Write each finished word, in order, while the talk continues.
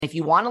If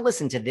you want to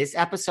listen to this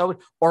episode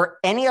or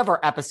any of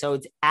our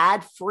episodes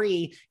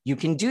ad-free, you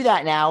can do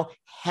that now.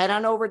 Head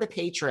on over to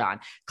Patreon.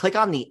 Click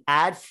on the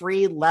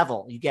ad-free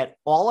level. You get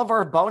all of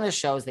our bonus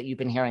shows that you've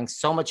been hearing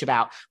so much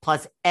about.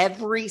 Plus,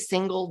 every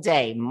single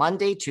day,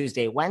 Monday,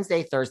 Tuesday,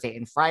 Wednesday, Thursday,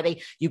 and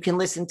Friday, you can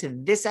listen to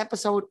this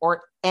episode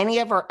or any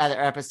of our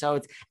other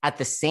episodes at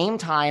the same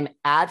time,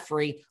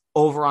 ad-free,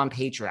 over on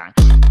Patreon.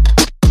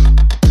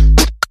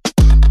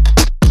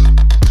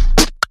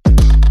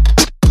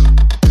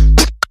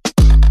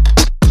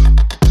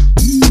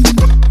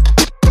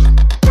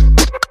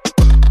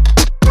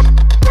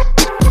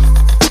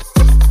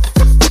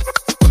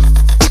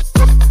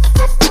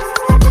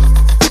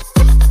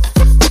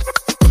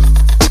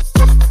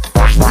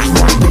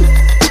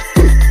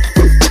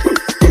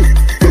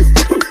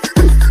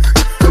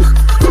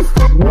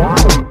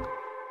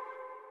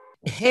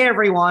 Hey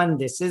everyone,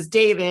 this is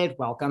David.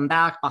 Welcome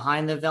back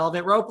behind the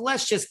velvet rope.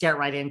 Let's just get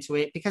right into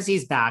it because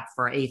he's back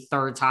for a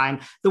third time.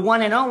 The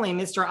one and only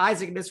Mr.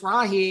 Isaac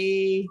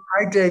Mizrahi.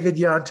 Hi, David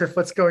Yontif.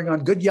 What's going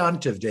on? Good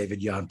Yontif,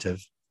 David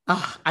Yontif.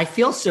 I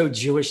feel so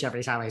Jewish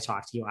every time I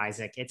talk to you,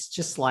 Isaac. It's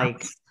just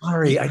like...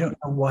 Sorry, I don't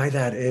know why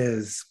that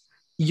is.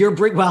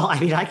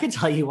 I can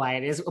tell you why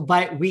it is,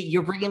 but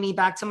you're bringing me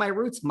back to my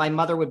roots. My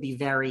mother would be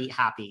very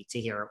happy to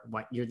hear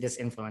what this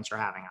influence you're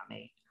having on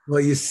me. Well,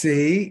 you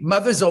see,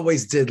 mothers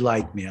always did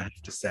like me, I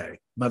have to say.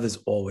 Mothers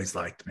always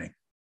liked me.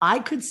 I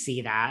could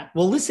see that.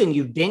 Well, listen,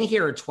 you've been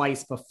here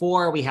twice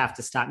before. We have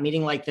to stop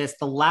meeting like this.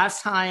 The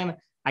last time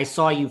I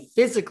saw you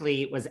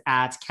physically was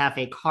at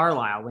Cafe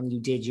Carlisle when you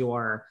did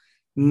your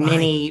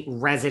mini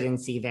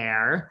residency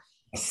there.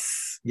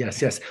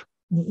 Yes.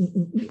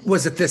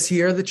 Was it this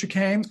year that you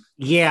came?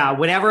 Yeah,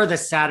 whatever the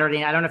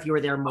Saturday. I don't know if you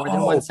were there more than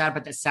one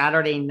Saturday, but the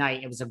Saturday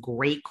night, it was a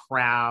great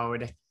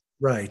crowd.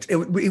 Right.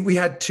 We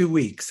had 2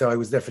 weeks, so I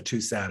was there for 2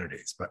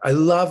 Saturdays. But I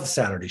love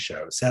Saturday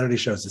shows. Saturday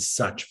shows is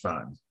such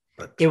fun.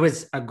 But it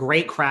was a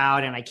great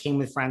crowd, and I came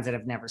with friends that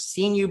have never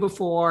seen you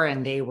before,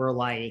 and they were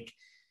like,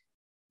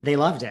 they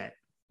loved it.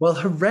 Well,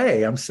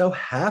 hooray. I'm so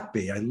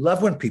happy. I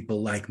love when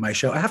people like my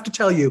show. I have to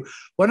tell you,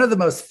 one of the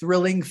most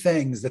thrilling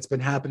things that's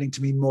been happening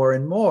to me more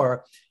and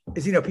more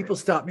is, people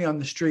stop me on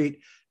the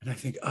street and I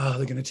think, oh,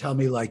 they're going to tell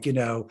me like,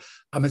 I'm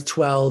a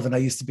 12 and I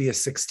used to be a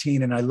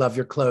 16 and I love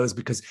your clothes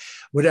because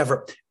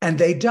whatever. And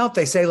they don't.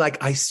 They say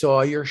like, I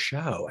saw your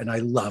show and I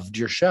loved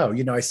your show.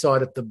 I saw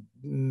it at the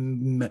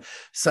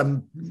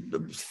some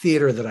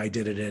theater that I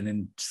did it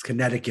in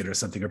Connecticut or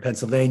something, or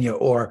Pennsylvania,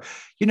 or,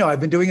 I've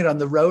been doing it on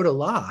the road a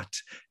lot.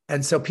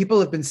 And so people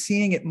have been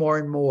seeing it more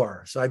and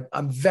more. So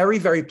I'm very,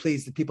 very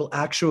pleased that people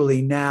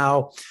actually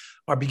now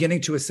are beginning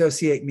to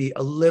associate me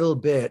a little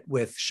bit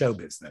with show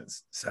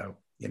business. So,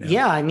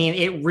 Yeah, I mean,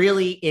 it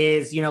really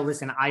is,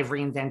 listen, I've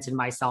reinvented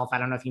myself. I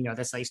don't know if you know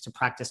this. I used to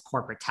practice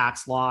corporate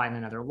tax law in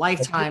another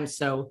lifetime.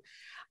 So,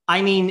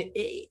 I mean,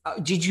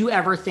 did you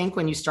ever think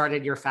when you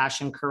started your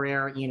fashion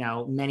career,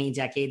 many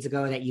decades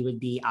ago that you would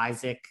be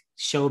Isaac,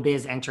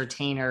 showbiz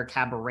entertainer,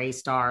 cabaret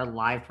star,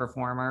 live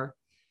performer?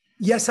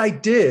 Yes, I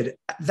did.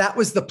 That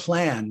was the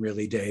plan,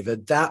 really,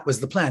 David. That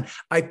was the plan.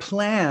 I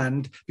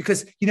planned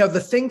because, the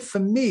thing for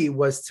me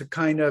was to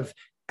kind of,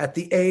 at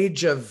the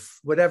age of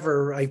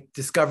whatever, I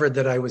discovered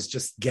that I was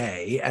just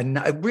gay. And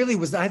I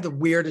had the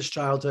weirdest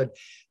childhood.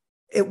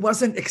 It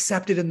wasn't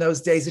accepted in those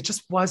days. It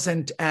just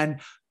wasn't.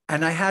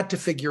 And I had to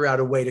figure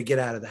out a way to get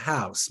out of the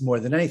house more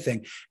than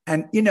anything.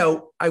 And,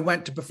 I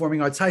went to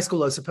performing arts high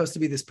school. I was supposed to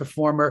be this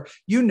performer.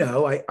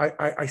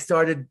 I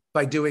started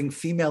by doing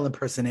female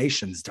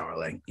impersonations,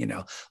 darling.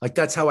 Like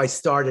that's how I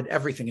started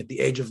everything at the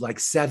age of like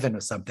 7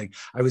 or something.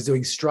 I was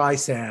doing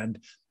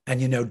Streisand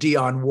and,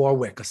 Dionne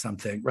Warwick or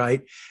something,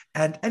 right?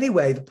 And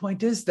anyway, the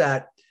point is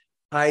that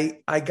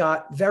I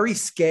got very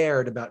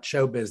scared about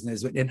show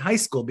business in high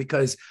school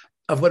because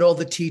of what all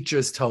the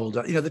teachers told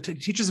us. The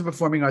teachers of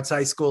performing arts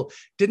high school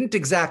didn't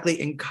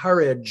exactly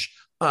encourage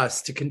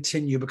us to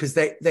continue because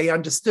they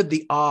understood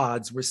the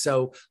odds were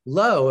so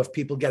low of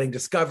people getting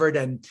discovered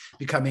and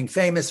becoming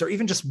famous or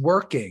even just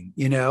working.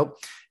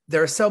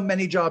 There are so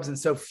many jobs and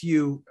so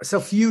few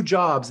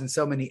jobs and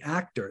so many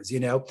actors,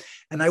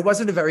 and I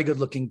wasn't a very good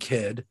looking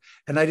kid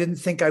and I didn't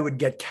think I would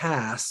get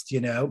cast,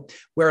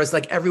 whereas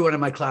like everyone in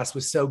my class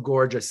was so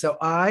gorgeous. So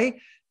I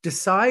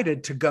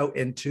decided to go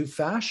into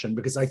fashion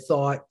because I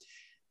thought,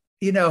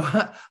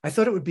 I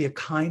thought it would be a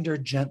kinder,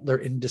 gentler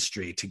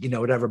industry to,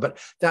 whatever, but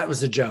that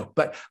was a joke.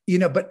 But,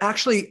 but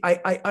actually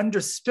I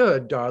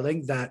understood,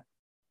 darling, that,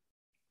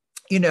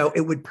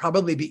 it would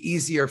probably be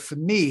easier for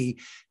me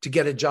to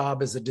get a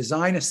job as a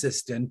design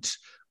assistant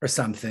or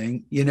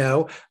something,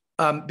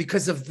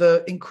 because of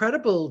the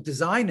incredible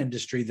design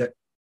industry that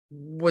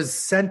was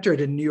centered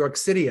in New York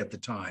City at the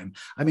time.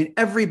 I mean,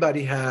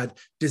 everybody had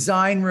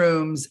design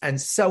rooms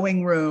and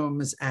sewing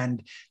rooms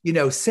and,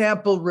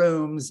 sample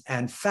rooms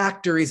and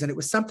factories. And it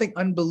was something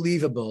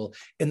unbelievable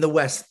in the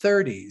West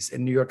 30s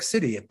in New York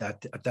City at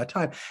that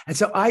time. And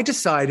so I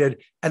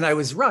decided, and I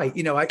was right,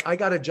 I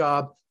got a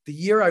job the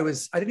year I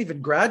didn't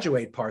even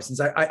graduate Parsons.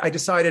 I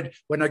decided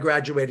when I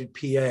graduated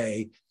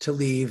PA to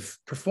leave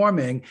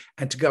performing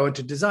and to go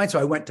into design. So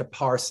I went to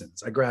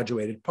Parsons. I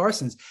graduated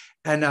Parsons.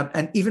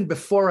 And even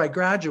before I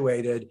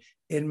graduated,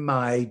 in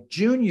my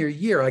junior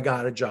year, I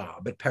got a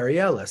job at Perry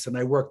Ellis, and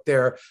I worked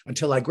there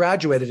until I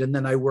graduated. And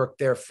then I worked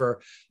there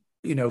for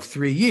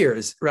 3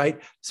 years,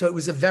 right? So it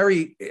was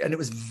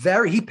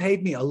he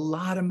paid me a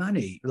lot of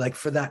money, like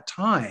for that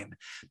time.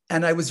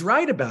 And I was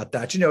right about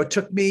that. It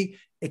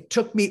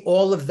took me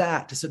all of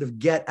that to sort of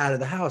get out of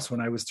the house when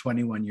I was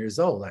 21 years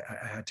old.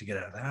 I had to get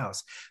out of the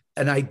house,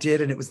 and I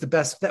did. And it was the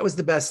best. That was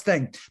the best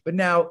thing. But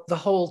now this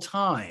whole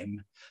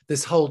time,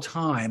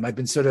 I've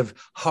been sort of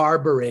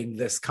harboring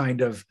this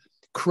kind of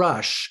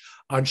crush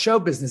on show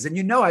business.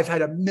 And, I've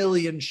had a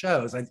million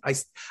shows.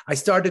 I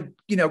started,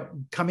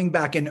 coming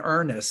back in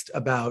earnest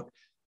about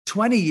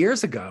 20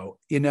 years ago,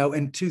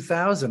 in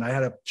 2000. I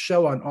had a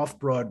show on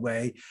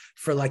Off-Broadway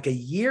for like a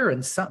year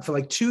for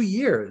like 2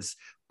 years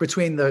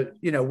between the,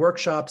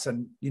 workshops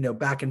and,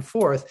 back and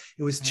forth.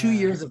 It was 2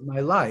 years of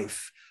my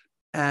life.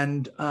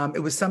 And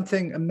it was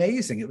something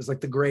amazing. It was like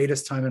the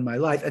greatest time in my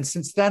life. And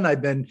since then,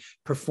 I've been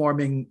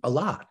performing a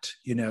lot,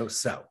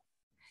 so.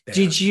 There.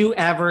 Did you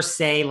ever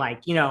say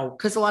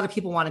because a lot of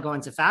people want to go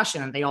into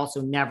fashion and they also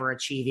never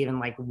achieve even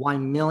like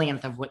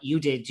 1/1,000,000th of what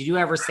you did. Did you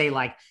ever say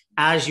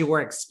as you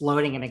were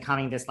exploding and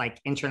becoming this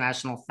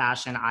international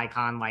fashion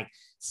icon,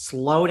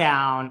 slow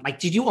down?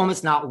 Did you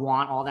almost not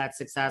want all that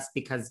success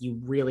because you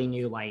really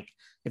knew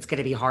it's going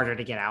to be harder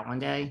to get out one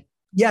day?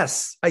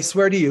 Yes, I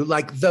swear to you,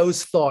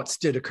 those thoughts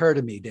did occur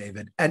to me,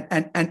 David.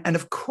 And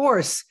of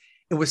course,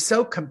 it was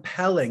so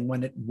compelling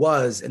when it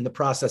was in the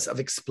process of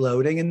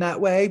exploding in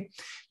that way.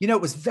 It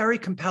was very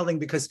compelling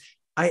because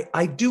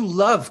I do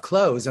love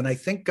clothes, and I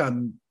think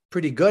I'm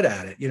pretty good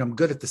at it. I'm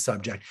good at the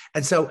subject.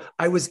 And so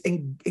I was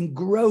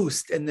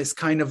engrossed in this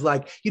kind of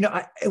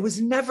it was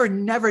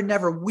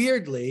never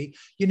weirdly,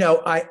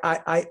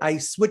 I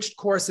switched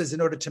courses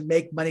in order to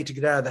make money to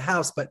get out of the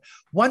house. But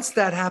once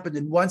that happened,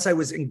 and once I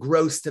was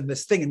engrossed in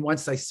this thing, and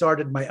once I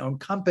started my own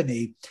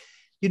company,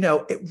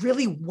 it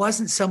really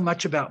wasn't so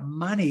much about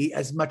money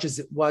as much as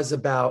it was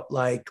about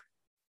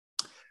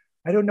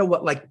I don't know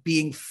what,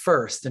 being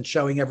first and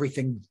showing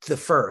everything the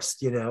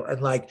first,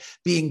 and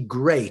being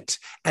great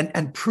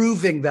and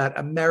proving that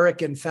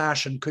American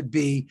fashion could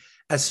be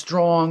as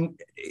strong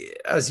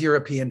as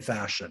European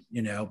fashion,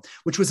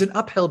 which was an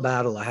uphill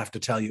battle. I have to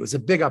tell you, it was a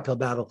big uphill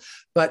battle,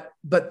 but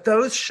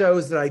those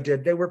shows that I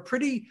did, they were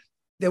pretty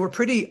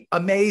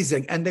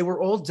amazing. And they were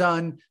all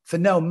done for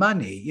no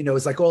money. It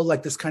was all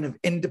this kind of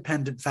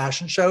independent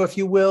fashion show, if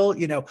you will,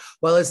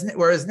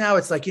 whereas now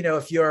it's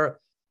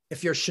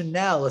if you're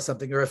Chanel or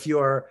something, or if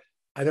you're,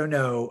 I don't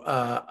know,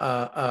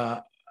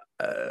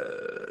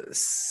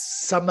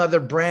 some other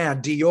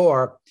brand,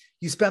 Dior,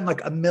 you spend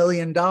 $1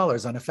 million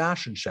on a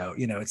fashion show.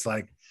 It's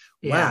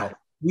wow.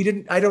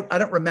 I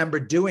don't remember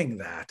doing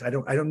that.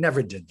 I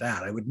never did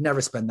that. I would never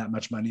spend that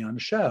much money on a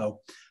show.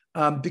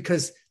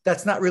 Because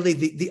that's not really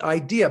the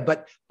idea.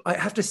 But I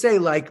have to say,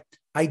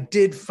 I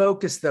did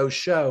focus those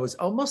shows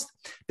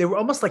they were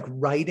almost like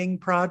writing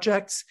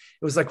projects.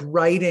 It was like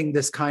writing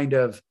this kind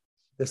of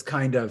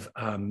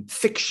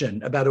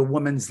fiction about a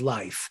woman's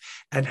life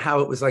and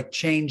how it was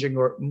changing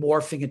or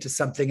morphing into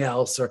something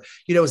else. Or,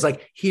 it was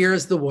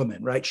here's the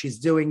woman, right? She's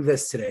doing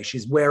this today.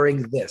 She's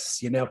wearing this,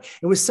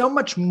 it was so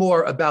much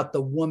more about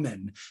the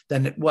woman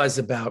than it was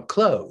about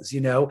clothes,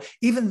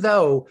 even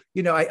though,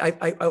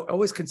 I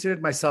always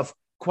considered myself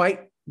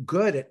quite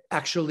good at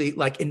actually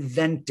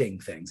inventing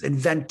things,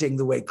 inventing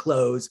the way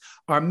clothes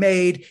are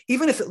made.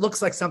 Even if it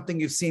looks like something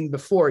you've seen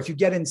before, if you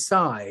get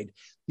inside,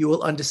 you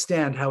will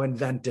understand how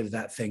inventive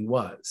that thing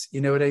was.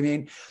 You know what I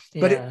mean?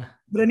 Yeah.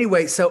 But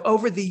anyway, so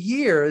over the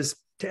years,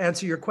 to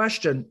answer your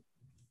question,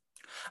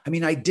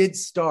 I did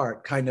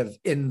start kind of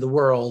in the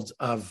world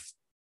of,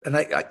 and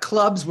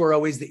clubs were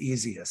always the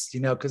easiest,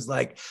 because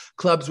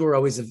clubs were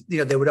always,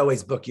 they would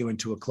always book you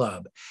into a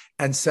club.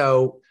 And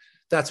so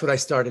that's what I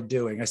started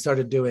doing. I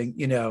started doing,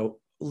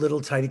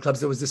 little tiny clubs.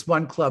 There was this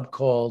one club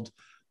called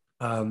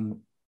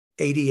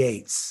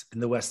 88s in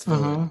the West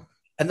Village.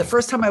 And the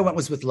first time I went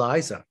was with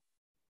Liza.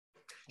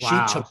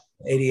 Wow. She took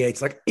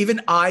 88s. Even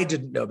I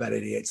didn't know about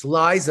 88s.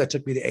 Liza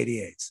took me to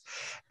 88s.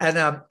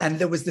 And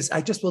there was this,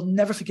 I just will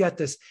never forget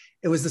this.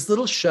 It was this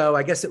little show.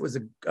 I guess it was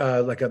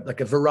like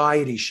a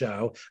variety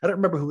show. I don't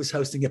remember who was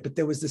hosting it, but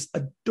there was this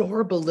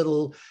adorable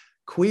little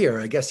queer.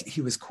 I guess he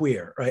was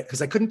queer, right?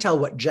 Because I couldn't tell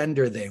what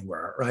gender they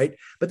were, right?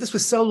 But this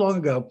was so long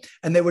ago.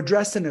 And they were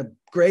dressed in a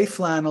gray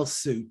flannel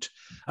suit.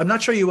 I'm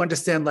not sure you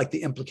understand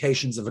the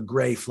implications of a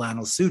gray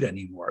flannel suit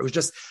anymore. It was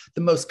just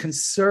the most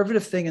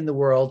conservative thing in the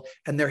world.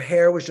 And their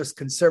hair was just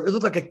conservative. It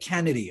looked like a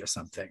Kennedy or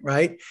something,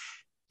 right?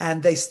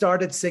 And they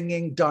started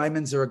singing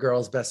Diamonds Are a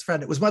Girl's Best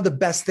Friend. It was one of the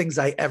best things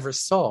I ever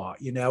saw,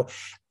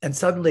 and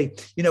suddenly,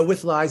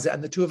 with Liza,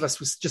 and the two of us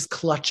was just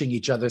clutching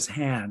each other's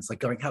hands,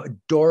 going, how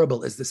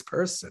adorable is this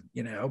person,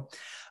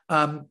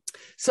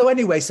 So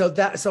anyway,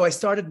 so I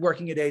started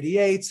working at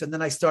 88s, and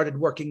then I started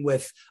working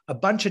with a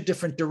bunch of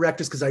different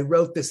directors because I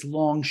wrote this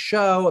long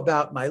show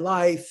about my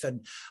life,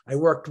 and I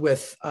worked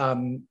with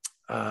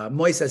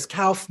Moises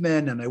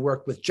Kaufman, and I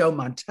worked with Joe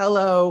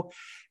Montello,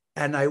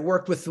 and I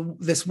worked with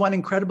this one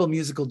incredible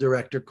musical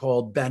director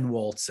called Ben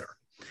Walzer,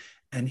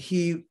 and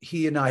he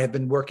and I have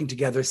been working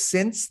together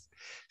since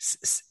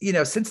the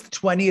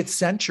 20th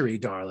century,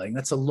 darling.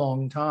 That's a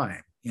long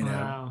time,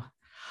 Wow.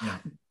 Yeah.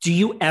 Do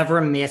you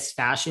ever miss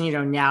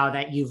fashion? Now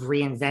that you've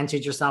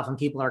reinvented yourself and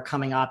people are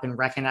coming up and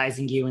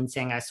recognizing you and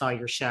saying, I saw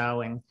your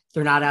show, and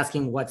they're not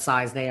asking what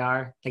size they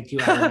are. Like, do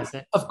you ever miss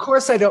it? Of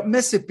course I don't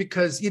miss it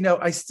because,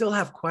 I still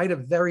have quite a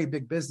very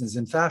big business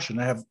in fashion.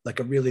 I have like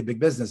a really big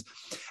business.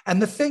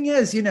 And the thing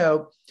is,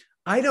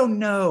 I don't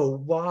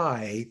know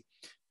why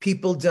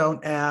people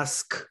don't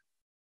ask,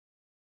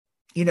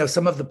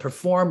 some of the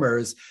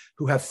performers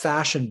who have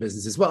fashion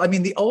businesses. Well, I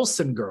mean, the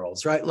Olsen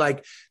girls, right?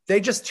 Like they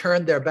just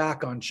turned their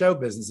back on show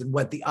business and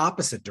went the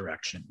opposite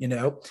direction,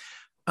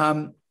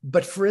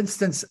 But for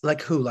instance,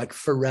 like who? Like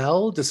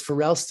Pharrell? Does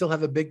Pharrell still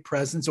have a big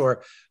presence?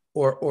 Or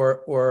who's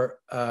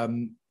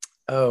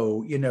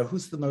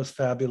the most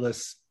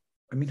fabulous?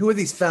 I mean, who are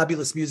these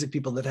fabulous music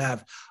people that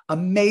have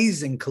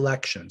amazing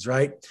collections,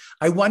 right?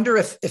 I wonder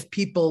if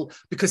people,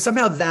 because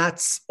somehow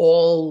that's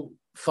all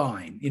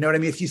fine. You know what I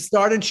mean? If you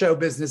start in show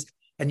business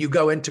and you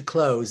go into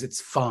clothes, it's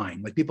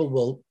fine. Like people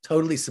will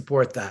totally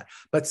support that.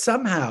 But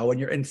somehow when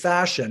you're in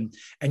fashion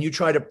and you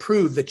try to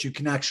prove that you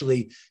can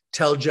actually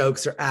tell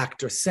jokes or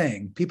act or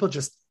sing, people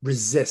just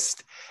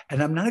resist.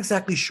 And I'm not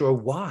exactly sure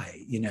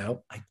why,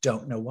 I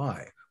don't know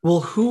why. Well,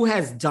 who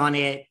has done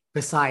it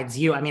besides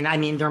you? I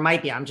mean, there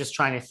might be, I'm just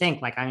trying to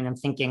think I'm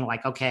thinking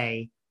like,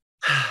 okay,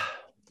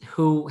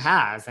 who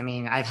has? I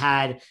mean, I've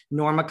had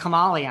Norma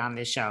Kamali on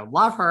this show.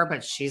 Love her,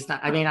 but she's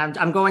not. I mean,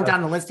 I'm going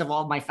down the list of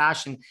all of my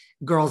fashion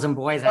girls and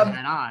boys I've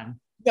had on.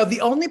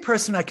 The only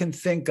person I can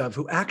think of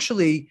who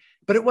actually,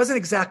 but he wasn't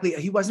exactly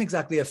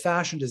a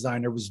fashion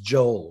designer, was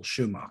Joel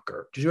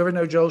Schumacher. Did you ever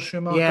know Joel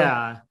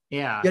Schumacher?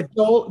 Yeah.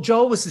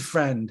 Joel was his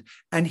friend,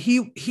 and he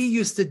worked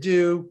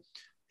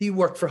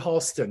for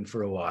Halston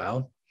for a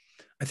while.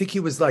 I think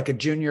he was like a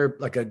junior,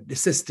 like an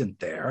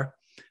assistant there.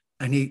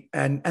 And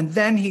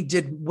then he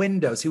did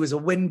windows. He was a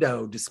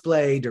window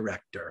display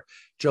director,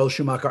 Joel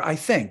Schumacher. I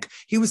think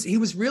he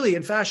was really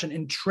in fashion,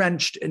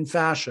 entrenched in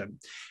fashion.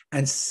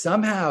 And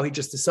somehow he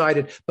just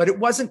decided, but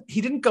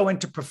he didn't go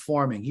into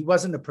performing. He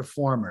wasn't a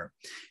performer.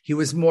 He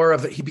was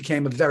he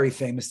became a very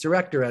famous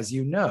director, as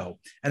you know,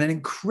 and an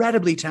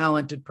incredibly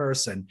talented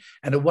person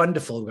and a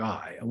wonderful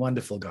guy.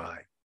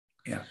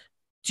 Yeah.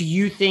 Do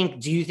you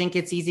think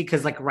it's easy?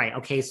 Because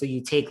so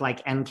you take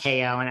like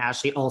MKO and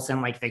Ashley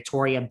Olsen, like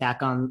Victoria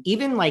Beckham,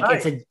 even like right.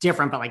 It's a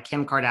different, but like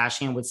Kim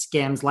Kardashian with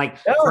Skims,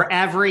 for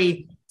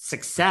every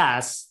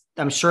success,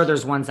 I'm sure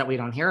there's ones that we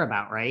don't hear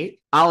about, right?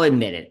 I'll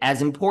admit it.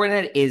 As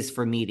important it is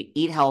for me to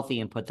eat healthy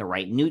and put the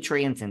right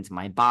nutrients into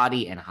my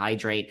body and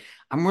hydrate,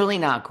 I'm really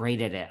not great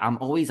at it. I'm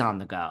always on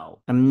the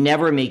go. I'm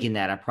never making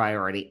that a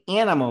priority,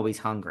 and I'm always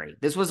hungry.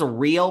 This was a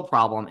real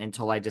problem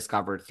until I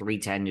discovered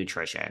 310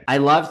 Nutrition. I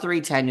love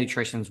 310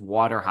 Nutrition's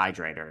water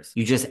hydrators.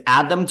 You just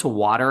add them to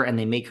water and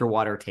they make your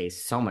water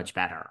taste so much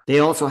better. They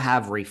also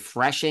have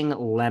refreshing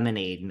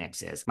lemonade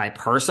mixes. My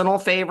personal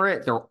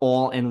favorite, they're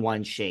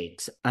all-in-one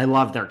shakes. I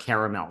love their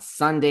caramel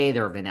sundae,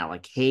 their vanilla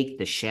cake,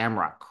 the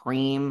shamrock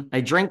cream. I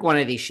drink one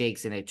of these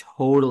shakes and it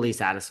totally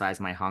satisfies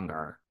my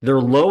hunger. They're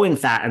low in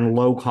fat and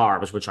low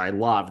carbs, which I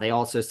love. They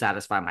also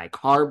satisfy my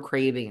carb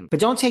craving.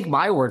 But don't take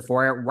my word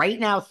for it. Right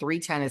now,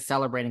 310 is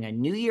celebrating a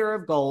new year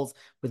of goals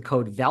with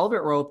code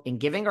Velvet Rope and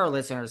giving our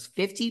listeners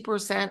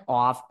 50%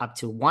 off, up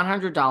to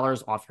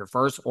 $100 off your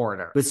first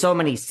order. With so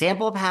many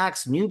sample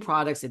packs, new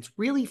products, it's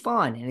really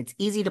fun and it's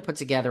easy to put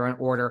together an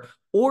order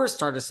or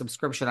start a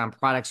subscription on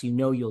products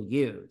you'll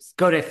use.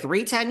 Go to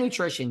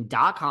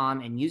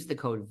 310nutrition.com and use the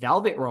code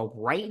Velvet Rope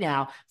right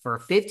now for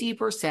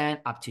 50%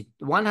 up to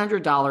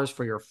 $100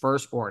 for your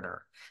first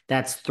order.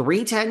 That's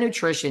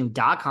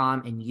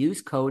 310nutrition.com and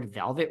use code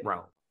Velvet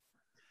Rope.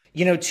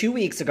 2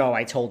 weeks ago,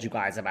 I told you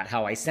guys about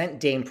how I sent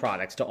Dame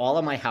products to all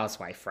of my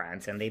housewife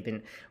friends, and they've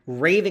been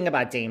raving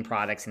about Dame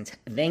products and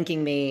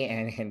thanking me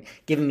and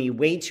giving me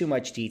way too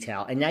much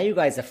detail. And now you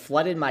guys have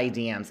flooded my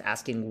DMs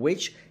asking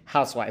which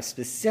housewives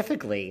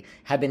specifically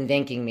have been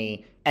thanking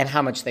me and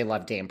how much they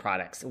love Dame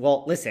products.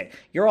 Well, listen,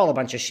 you're all a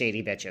bunch of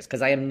shady bitches,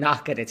 because I am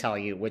not going to tell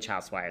you which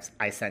housewives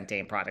I sent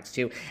Dame products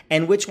to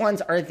and which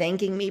ones are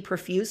thanking me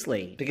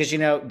profusely. Because,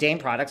 Dame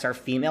products are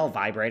female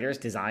vibrators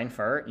designed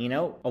for,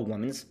 a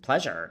woman's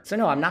pleasure. So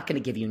no, I'm not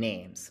going to give you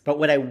names. But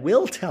what I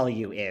will tell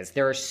you is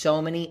there are so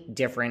many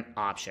different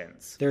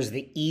options. There's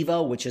the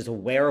Evo, which is a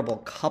wearable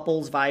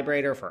couples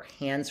vibrator for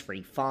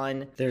hands-free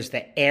fun. There's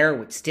the Air,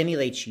 which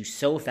stimulates you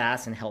so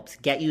fast and helps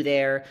get you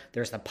there.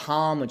 There's the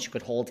Palm, which you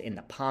could hold in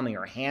the palm of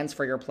your hands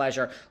for your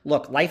pleasure.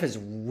 Look, life is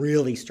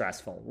really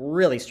stressful,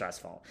 really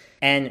stressful.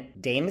 And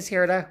Dame is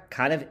here to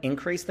kind of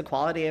increase the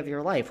quality of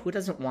your life. Who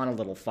doesn't want a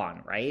little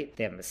fun, right?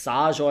 They have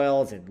massage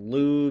oils and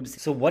lubes.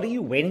 So what are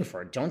you waiting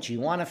for? Don't you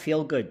want to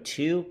feel good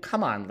too?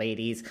 Come on,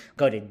 ladies.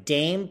 Go to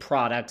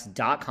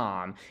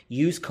dameproducts.com.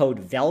 Use code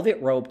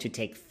VELVETROPE to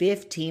take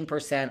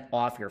 15%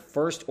 off your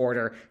first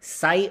order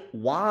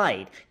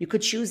site-wide. You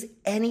could choose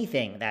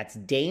anything. That's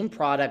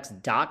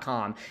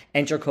dameproducts.com.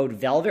 Enter code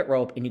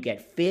VELVETROPE and you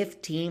get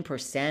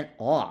 15%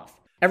 off.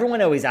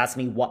 Everyone always asks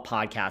me what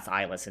podcasts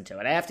I listen to,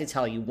 and I have to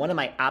tell you, one of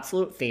my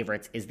absolute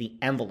favorites is The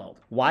Envelope.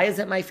 Why is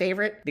it my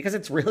favorite? Because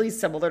it's really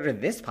similar to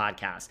this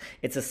podcast.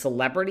 It's a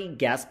celebrity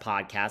guest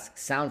podcast.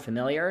 Sound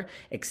familiar?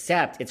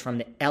 Except it's from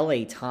the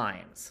LA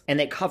Times, and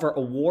they cover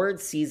award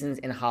seasons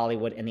in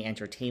Hollywood and the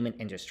entertainment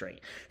industry.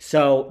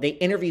 So they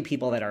interview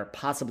people that are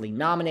possibly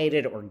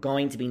nominated or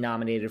going to be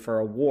nominated for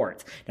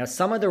awards. Now,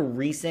 some of the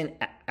recent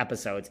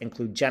episodes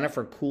include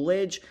Jennifer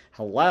Coolidge,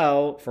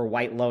 hello, for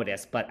White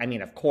Lotus, but I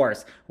mean, of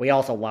course, we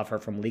also love her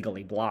from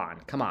Legally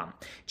Blonde. Come on.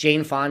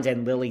 Jane Fonda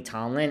and Lily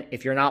Tomlin.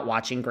 If you're not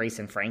watching Grace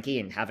and Frankie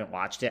and haven't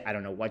watched it, I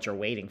don't know what you're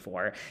waiting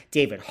for.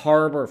 David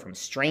Harbour from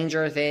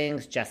Stranger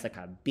Things,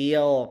 Jessica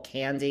Biel,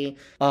 Candy.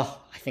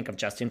 Oh, I think of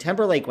Justin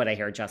Timberlake when I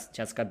hear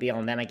Jessica Biel,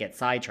 and then I get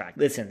sidetracked.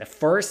 Listen, the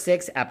first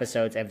 6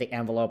 episodes of The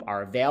Envelope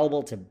are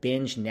available to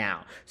binge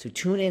now. So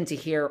tune in to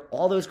hear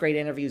all those great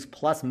interviews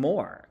plus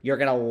more. You're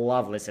going to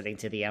love listening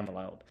to The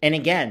Envelope. And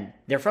again,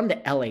 they're from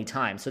the LA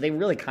Times, so they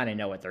really kind of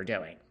know what they're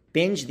doing.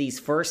 Binge these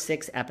first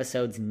 6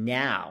 episodes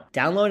now.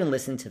 Download and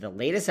listen to the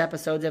latest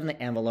episodes of The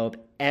Envelope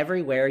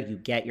everywhere you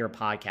get your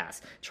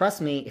podcasts.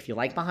 Trust me, if you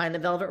like Behind the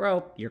Velvet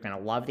Rope, you're going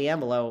to love The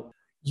Envelope.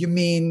 You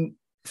mean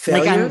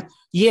failure?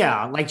 Do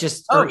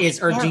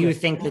you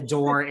think the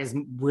door is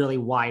really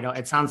wide open?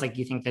 It sounds like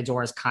you think the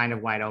door is kind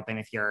of wide open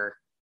if you're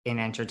in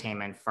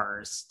entertainment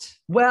first.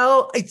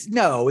 Well,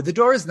 the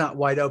door is not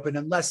wide open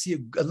unless you're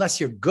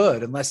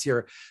good, unless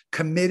you're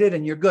committed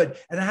and you're good.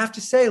 And I have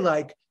to say,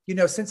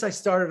 since I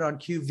started on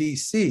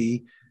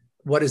QVC,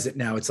 what is it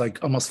now? It's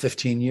like almost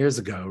 15 years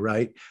ago,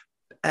 right?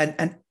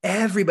 And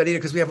everybody,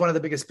 because we have one of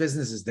the biggest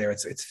businesses there.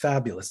 It's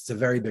fabulous. It's a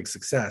very big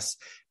success.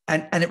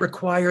 And it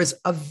requires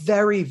a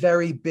very,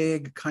 very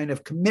big kind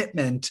of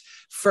commitment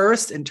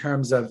first in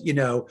terms of,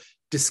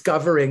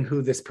 discovering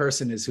who this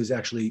person is who's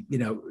actually,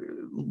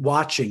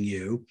 watching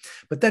you.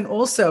 But then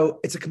also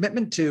it's a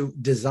commitment to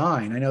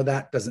design. I know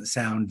that doesn't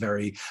sound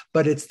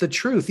but it's the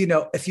truth.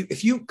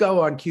 If you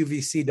go on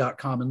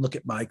qvc.com and look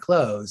at my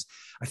clothes,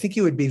 I think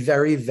you would be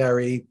very,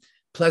 very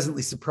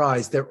pleasantly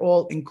surprised. They're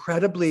all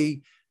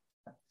incredibly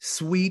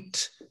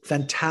sweet,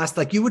 fantastic.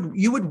 Like you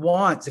would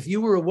want, if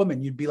you were a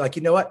woman, you'd be like,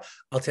 you know what?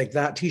 I'll take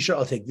that t-shirt.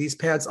 I'll take these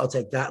pants. I'll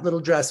take that little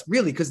dress,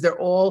 really, because they're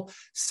all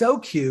so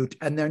cute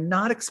and they're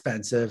not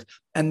expensive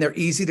and they're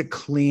easy to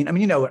clean. I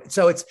mean,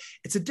 so it's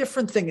a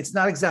different thing. It's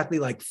not exactly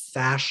like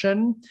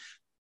fashion,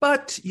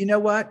 but you know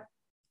what?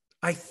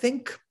 I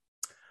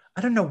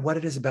don't know what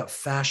it is about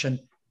fashion.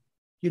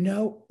 I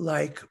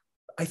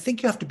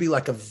think you have to be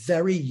like a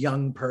very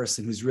young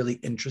person who's really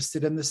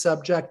interested in the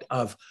subject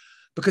of,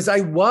 because I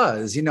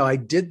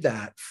did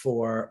that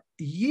for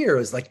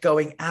years, like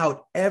going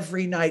out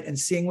every night and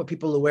seeing what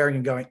people are wearing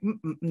and going,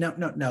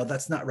 no,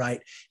 that's not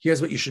right.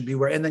 Here's what you should be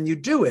wearing. And then you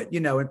do it,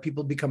 and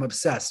people become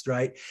obsessed,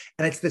 right?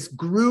 And it's this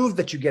groove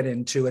that you get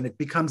into, and it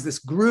becomes this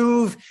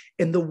groove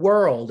in the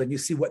world. And you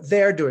see what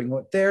they're doing,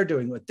 what you're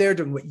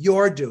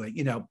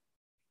doing.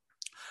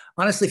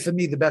 Honestly, for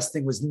me, the best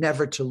thing was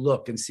never to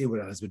look and see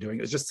what others were doing.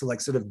 It was just to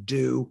sort of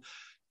do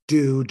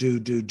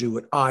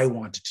what I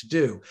wanted to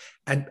do.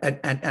 And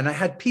I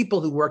had people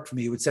who worked for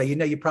me who would say,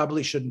 you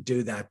probably shouldn't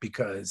do that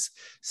because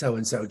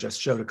so-and-so just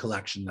showed a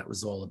collection that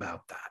was all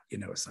about that,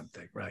 or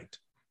something. Right.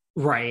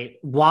 Right.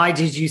 Why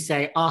did you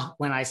say,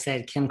 when I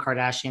said Kim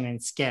Kardashian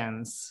and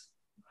Skims?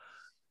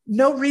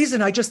 No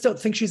reason. I just don't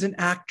think she's an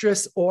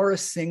actress or a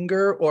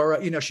singer or,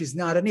 she's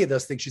not any of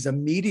those things. She's a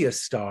media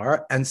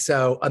star. And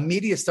so a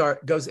media star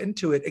goes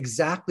into it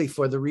exactly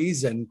for the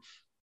reason,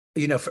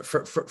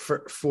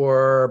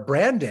 for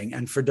branding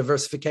and for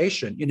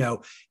diversification.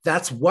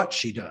 That's what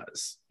she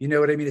does. You know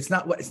what I mean? It's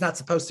not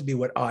supposed to be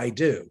what I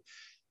do.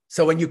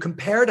 So when you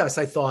compared us,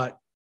 I thought,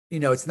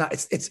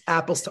 it's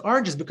apples to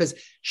oranges, because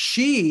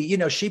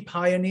she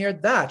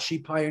pioneered that. She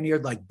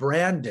pioneered like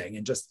branding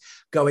and just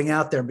going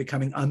out there and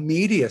becoming a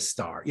media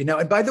star,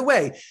 and by the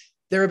way,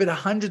 there have been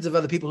hundreds of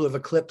other people who have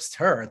eclipsed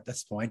her at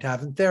this point,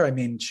 haven't there? I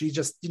mean, she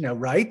just,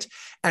 right?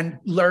 And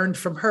learned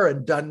from her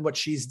and done what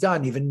she's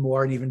done, even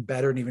more and even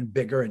better and even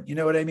bigger. And you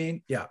know what I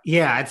mean? Yeah.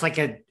 Yeah. It's like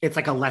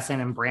a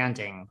lesson in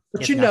branding.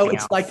 But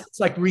it's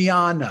like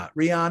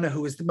Rihanna,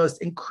 who is the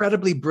most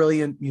incredibly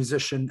brilliant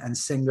musician and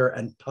singer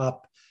and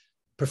pop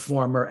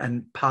performer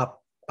and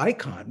pop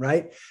icon,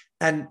 right?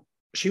 And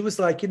she was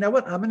like, you know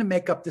what? I'm going to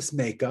make up this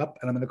makeup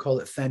and I'm going to call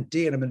it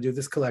Fenty and I'm going to do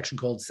this collection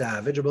called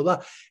Savage, blah, blah,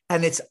 blah.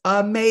 And it's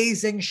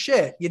amazing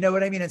shit. You know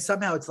what I mean? And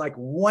somehow it's like,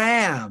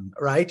 wham,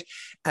 right?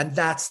 And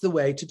that's the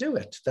way to do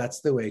it.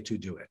 That's the way to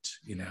do it,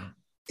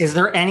 Is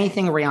there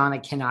anything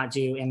Rihanna cannot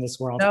do in this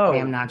world? No, I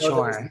am not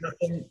sure. There's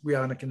nothing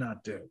Rihanna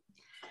cannot do.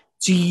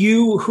 To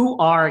you, who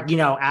are,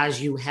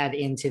 as you head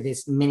into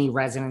this mini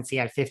residency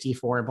at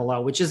 54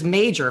 Below, which is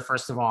major,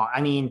 first of all, I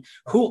mean,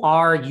 who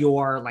are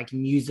your like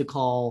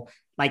musical,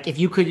 like if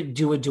you could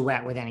do a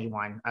duet with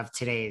anyone of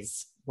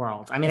today's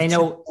world? I mean, I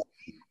know,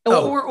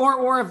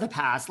 or of the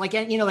past, like,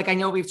 like I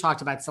know we've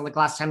talked about, so like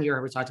last time you were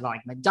here, we talked about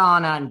like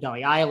Madonna and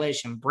Billie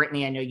Eilish and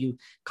Britney. I know you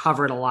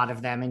covered a lot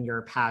of them in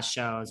your past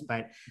shows,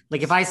 but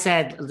like if I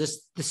said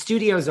just the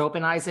studio's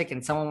open, Isaac,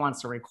 and someone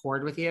wants to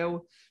record with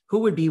you, who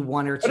would be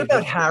one or two? What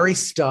about Harry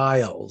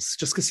Styles?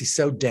 Just because he's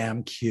so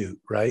damn cute,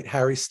 right?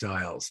 Harry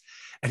Styles.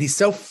 And he's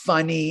so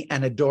funny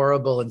and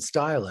adorable and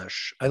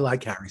stylish. I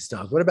like Harry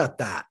Styles. What about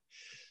that?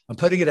 I'm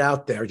putting it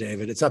out there,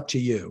 David. It's up to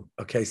you.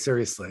 Okay,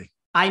 seriously.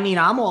 I mean,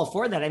 I'm all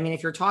for that. I mean,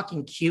 if you're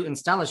talking cute and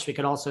stylish, we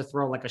could also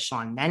throw like a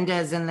Shawn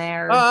Mendes in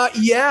there.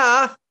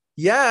 Yeah.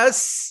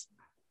 Yes.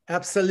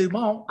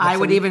 Absolument. I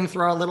would even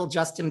throw a little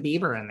Justin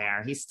Bieber in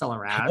there. He's still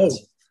around. Oh,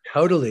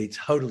 totally.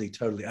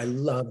 I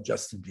love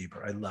Justin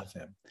Bieber. I love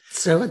him.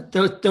 So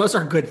those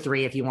are good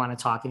three if you want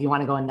to talk, if you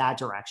want to go in that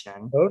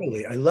direction.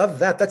 Totally. I love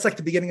that. That's like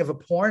the beginning of a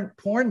porn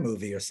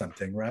movie or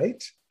something,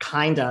 right?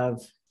 Kind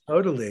of.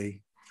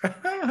 Totally.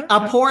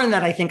 A porn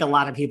that I think a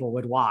lot of people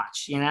would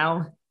watch,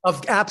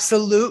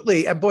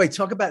 Absolutely. And boy,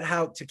 talk about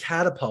how to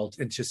catapult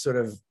into sort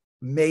of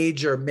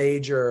major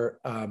media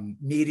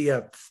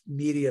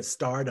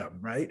stardom,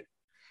 right?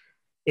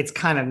 It's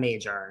kind of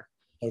major.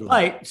 Totally.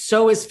 But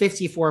so is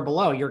 54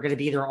 Below. You're going to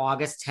be there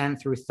August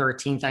 10th through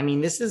 13th. I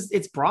mean,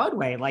 it's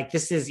Broadway. Like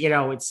this is,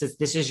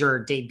 this is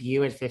your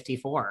debut at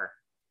 54.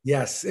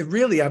 Yes, it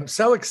really, I'm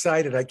so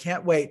excited. I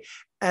can't wait.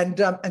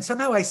 And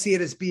somehow I see it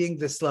as being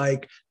this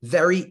like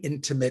very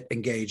intimate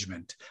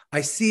engagement.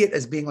 I see it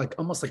as being like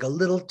almost like a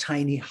little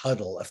tiny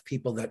huddle of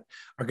people that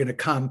are going to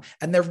come,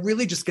 and they're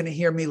really just going to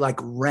hear me like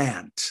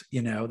rant,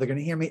 they're going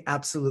to hear me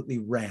absolutely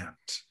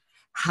rant.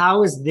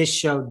 How is this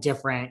show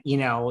different,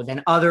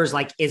 than others?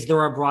 Like, is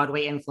there a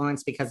Broadway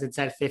influence because it's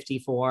at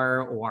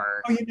 54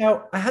 or?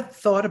 Oh, I hadn't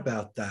thought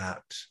about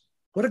that.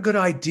 What a good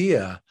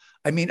idea.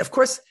 I mean, of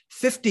course,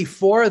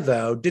 54,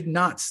 though, did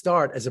not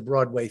start as a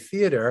Broadway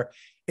theater.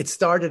 It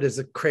started as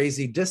a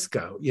crazy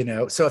disco,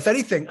 So if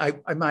anything,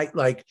 I might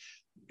like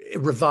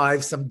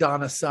revive some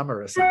Donna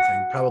Summer or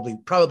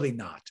something. Probably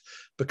not,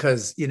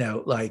 because,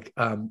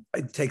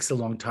 it takes a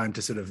long time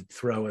to sort of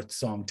throw a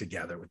song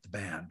together with the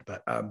band.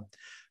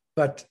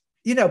 But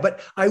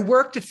I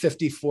worked at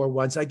 54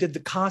 once. I did the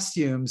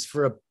costumes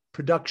for a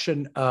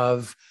production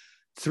of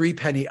Three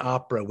Penny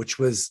Opera, which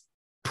was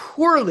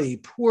poorly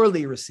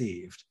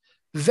received,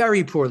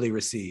 very poorly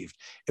received.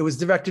 It was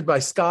directed by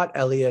Scott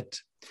Elliott,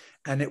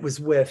 and it was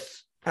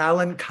with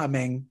Alan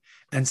Cumming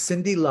and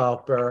Cyndi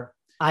Lauper.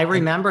 I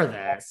remember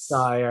this.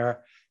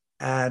 Sire.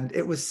 And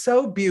it was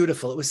so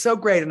beautiful. It was so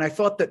great. And I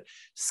thought that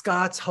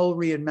Scott's whole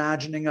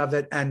reimagining of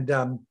it, and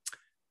the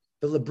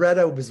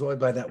libretto was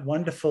by that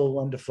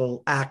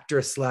wonderful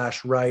actor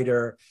 /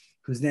 writer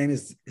whose name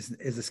is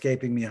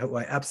escaping me, who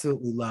I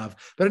absolutely love.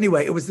 But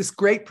anyway, it was this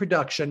great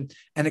production,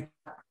 and it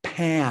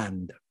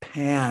panned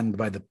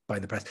by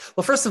the press.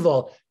 Well, first of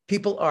all,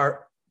 people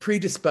are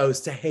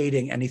predisposed to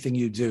hating anything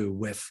you do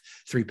with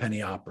Three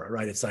Penny Opera,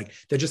 right? It's like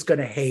they're just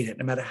going to hate it,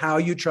 no matter how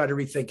you try to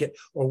rethink it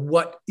or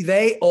what.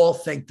 They all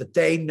think that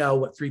they know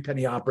what Three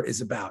Penny Opera is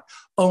about.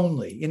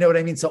 Only, you know what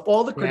I mean? So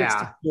all the critics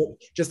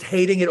just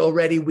hating it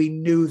already. We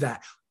knew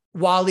that.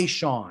 Wally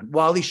Shawn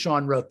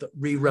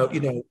rewrote,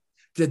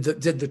 did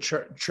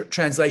the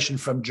translation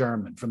from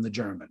the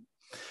German.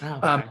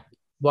 Okay.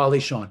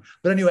 Wally Shawn.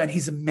 But anyway, and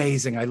he's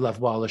amazing. I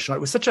love Wally Shawn. It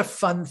was such a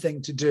fun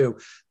thing to do,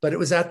 but it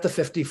was at the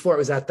 54. It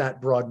was at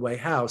that Broadway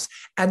house.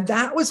 And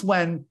that was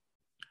when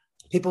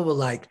people were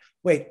like,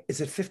 wait,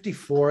 is it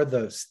 54?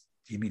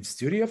 You mean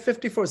Studio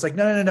 54? It's like,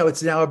 no.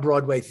 It's now a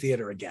Broadway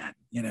theater again,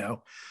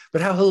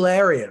 But how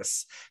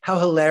hilarious,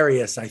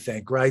 I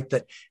think, right?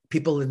 That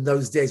people in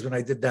those days when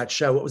I did that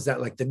show, what was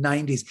that, like the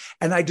 90s?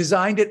 And I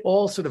designed it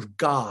all sort of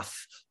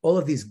goth. All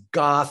of these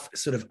goth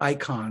sort of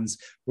icons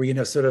were,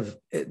 sort of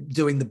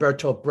doing the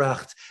Bertolt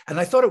Brecht. And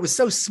I thought it was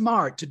so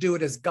smart to do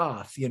it as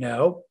goth,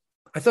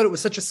 I thought it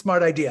was such a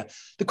smart idea.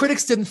 The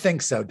critics didn't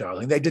think so,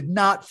 darling. They did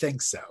not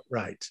think so,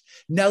 right?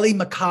 Nellie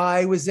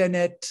Mackay was in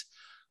it.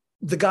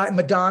 The guy,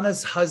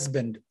 Madonna's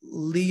husband,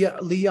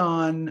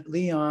 Leon.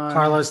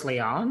 Carlos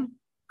Leon?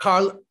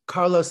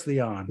 Carlos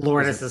Leon.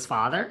 Lourdes's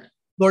father?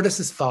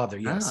 Lourdes's father,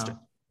 yes. Oh.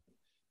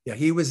 Yeah,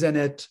 he was in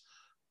it.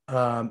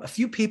 A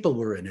few people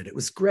were in it. It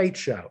was a great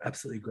show.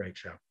 Absolutely great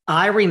show.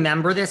 I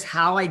remember this.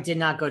 How I did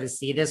not go to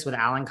see this with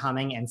Alan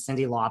Cumming and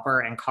Cyndi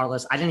Lauper and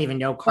Carlos. I didn't even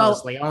know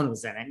Carlos Leon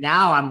was in it.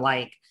 Now I'm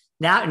like,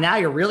 now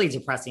you're really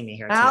depressing me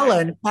here.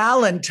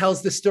 Alan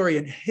tells the story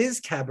in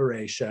his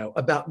cabaret show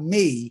about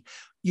me,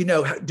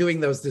 doing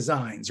those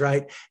designs,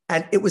 right?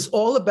 And it was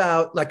all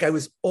about, like, I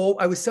was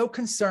so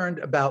concerned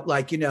about,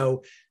 like,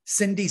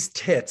 Cindy's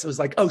tits. It was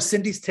like, oh,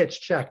 Cindy's tits,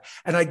 check.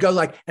 And I'd go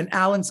like, and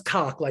Alan's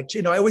cock, like,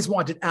 I always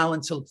wanted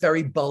Alan to look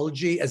very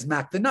bulgy as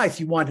Mac the Knife.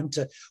 You want him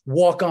to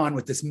walk on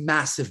with this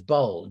massive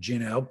bulge,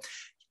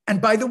 And And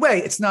by the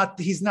way,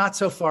 he's not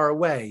so far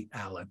away,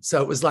 Alan.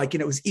 So it was like,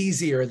 it was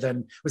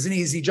it was an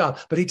easy job.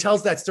 But he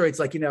tells that story. It's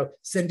like,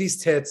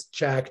 Cindy's tits,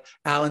 check,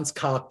 Alan's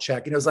cock,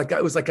 check. It was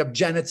like a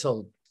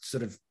genital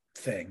sort of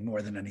thing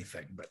more than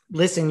anything. But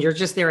listen, you're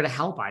just there to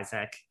help,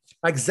 Isaac.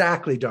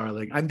 Exactly,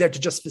 darling. I'm there to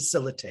just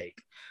facilitate.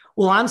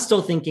 Well, I'm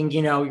still thinking,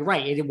 you're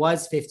right. It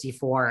was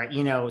 54,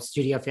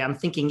 studio film. I'm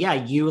thinking, yeah,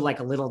 you like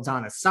a little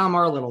Donna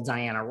Summer, a little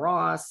Diana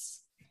Ross.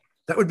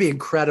 That would be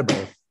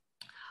incredible.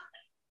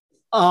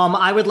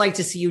 I would like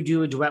to see you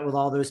do a duet with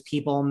all those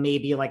people,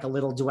 maybe like a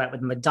little duet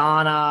with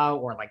Madonna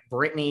or like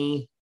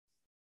Britney.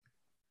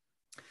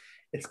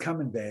 It's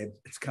coming, babe.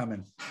 It's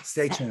coming.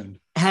 Stay tuned.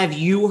 Have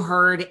you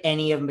heard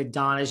any of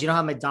Madonna's? You know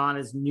how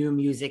Madonna's new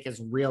music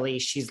is really,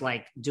 she's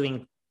like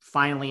doing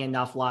Finally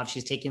Enough Love.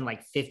 She's taking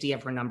like 50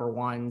 of her number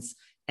ones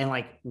and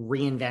like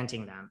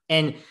reinventing them.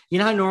 And you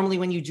know how normally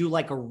when you do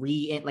like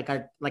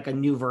a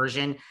new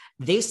version,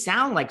 they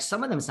sound like,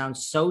 some of them sound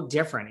so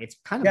different. It's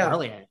kind of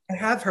brilliant. I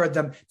have heard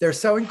them. They're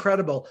so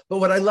incredible. But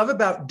what I love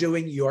about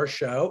doing your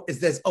show is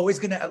there's always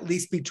going to at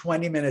least be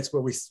 20 minutes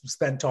where we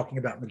spend talking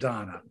about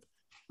Madonna.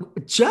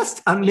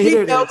 Just a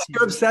minute.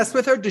 You're obsessed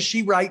with her. Does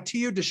she write to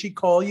you? Does she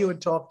call you and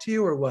talk to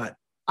you or what?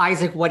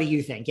 Isaac, what do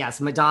you think? Yes,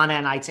 Madonna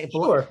and I take.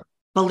 Sure.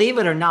 Believe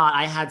it or not,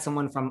 I had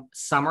someone from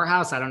Summer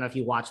House. I don't know if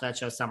you watch that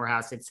show, Summer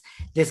House. It's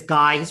this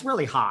guy. He's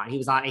really hot.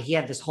 He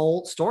had this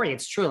whole story.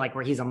 It's true, like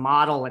where he's a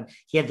model and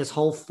he had this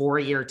whole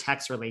 4-year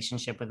text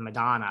relationship with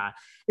Madonna.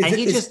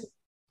 Is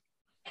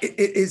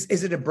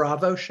it a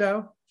Bravo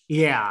show?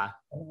 Yeah,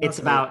 it's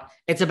about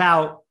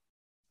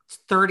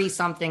 30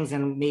 somethings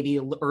and maybe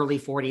early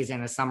 40s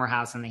in a summer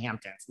house in the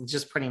Hamptons. It's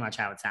just pretty much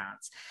how it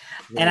sounds.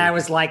 Really? And I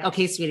was like,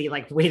 okay, sweetie,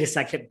 like, wait a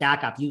second,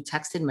 back up. You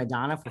texted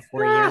Madonna for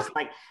 4 years.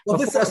 Like,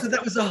 so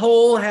that was a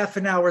whole half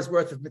an hour's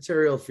worth of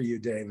material for you,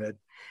 David.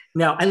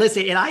 No, and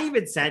listen, and I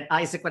even said,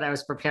 Isaac, when I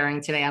was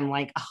preparing today, I'm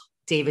like, oh,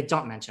 David,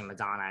 don't mention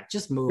Madonna.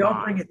 Just move on.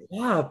 Don't bring it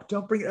up.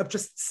 Don't bring it up.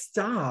 Just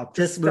stop.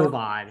 Just move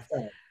on.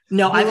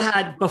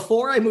 No,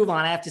 before I move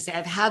on, I have to say,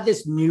 I've had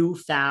this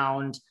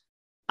newfound,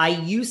 I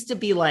used to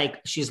be like,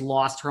 she's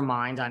lost her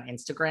mind on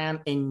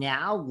Instagram. And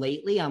now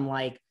lately I'm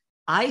like,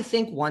 I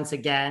think once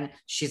again,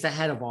 she's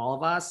ahead of all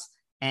of us.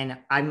 And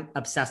I'm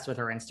obsessed with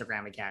her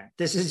Instagram again.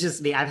 This is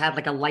just me. I've had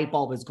like a light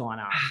bulb has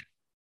gone on.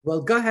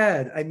 Well, go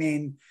ahead. I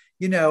mean,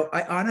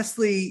 I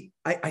honestly,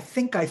 I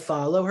think I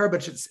follow her,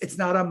 but it's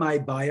not on my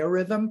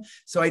biorhythm.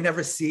 So I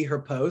never see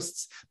her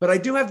posts. But I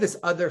do have this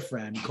other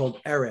friend called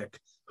Erika,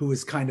 who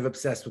is kind of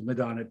obsessed with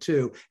Madonna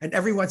too. And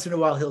every once in a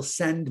while, he'll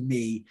send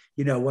me,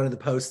 one of the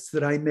posts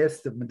that I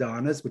missed of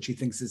Madonna's, which he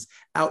thinks is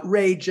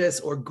outrageous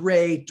or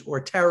great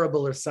or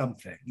terrible or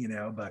something,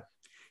 but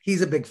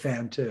he's a big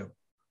fan too.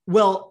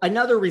 Well,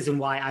 another reason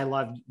why I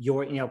love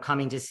your,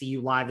 coming to see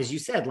you live, as you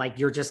said, like,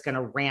 you're just going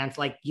to rant,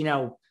 like,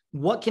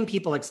 what can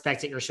people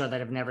expect at your show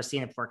that have never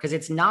seen it before? Because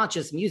it's not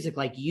just music.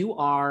 Like,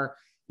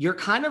 you're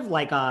kind of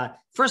like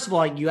first of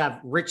all, you have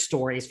rich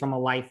stories from a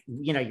life,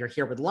 you're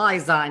here with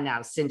Liza and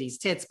now Cindy's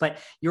tits, but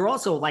you're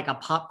also like a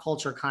pop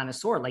culture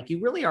connoisseur. Like,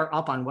 you really are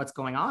up on what's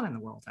going on in the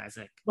world,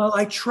 Isaac. Well,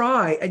 I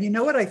try. And you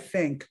know what I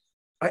think?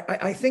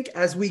 I think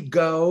as we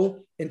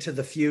go into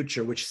the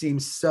future, which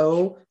seems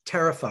so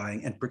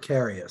terrifying and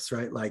precarious,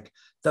 right? Like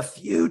the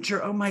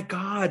future, oh my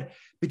God,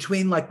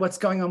 between like what's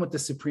going on with the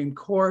Supreme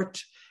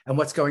Court and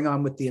what's going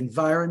on with the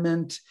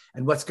environment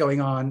and what's going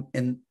on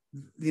in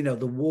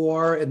the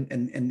war and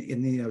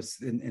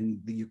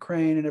in the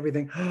Ukraine and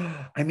everything.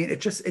 I mean,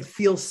 it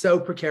feels so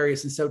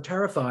precarious and so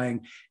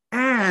terrifying.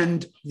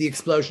 And the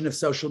explosion of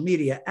social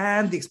media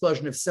and the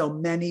explosion of so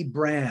many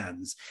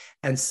brands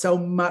and so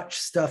much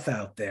stuff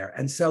out there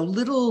and so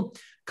little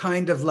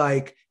kind of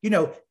like,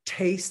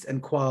 taste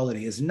and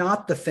quality is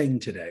not the thing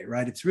today,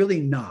 right? It's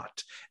really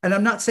not. And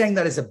I'm not saying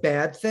that is a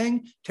bad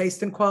thing.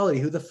 Taste and quality,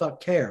 who the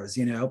fuck cares,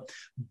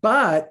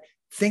 But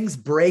things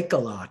break a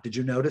lot. Did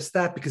you notice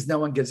that? Because no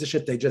one gives a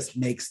shit. They just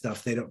make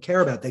stuff they don't care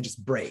about. They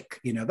just break,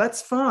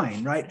 that's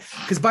fine, right?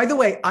 Because by the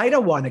way, I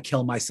don't want to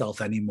kill myself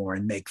anymore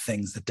and make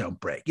things that don't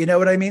break. You know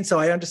what I mean? So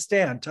I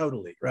understand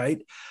totally,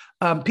 right?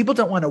 People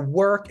don't want to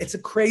work. It's a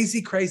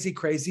crazy, crazy,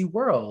 crazy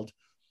world.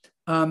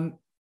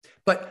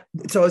 But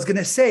so I was going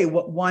to say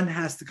what one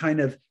has to kind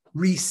of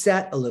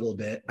reset a little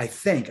bit, I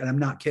think, and I'm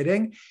not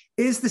kidding,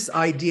 is this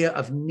idea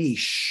of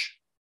niche.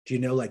 Do you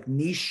know, like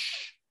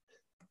niche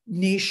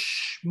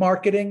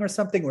marketing or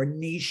something, or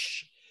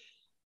niche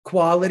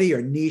quality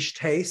or niche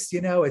taste,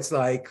 it's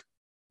like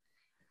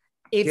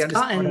it's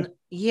gotten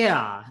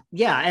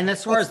and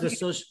as far as the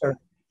social,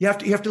 you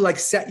have to like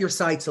set your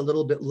sights a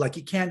little bit. Like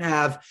you can't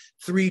have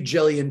 3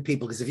 jillion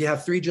people, because if you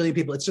have 3 jillion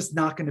people, it's just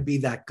not going to be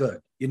that good.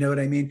 You know what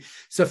I mean?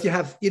 So if you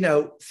have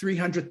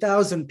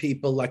 300,000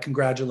 people, like,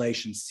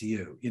 congratulations to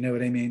you. You know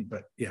what I mean?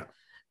 But yeah.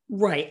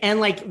 Right. And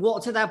like, well,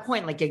 to that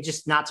point, like,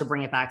 just not to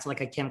bring it back to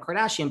like a Kim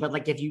Kardashian, but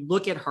like, if you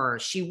look at her,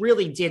 she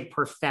really did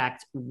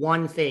perfect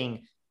one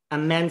thing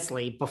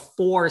immensely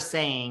before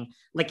saying,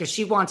 like, if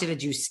she wanted to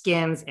do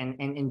skins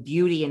and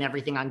beauty and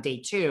everything on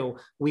day 2,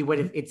 we would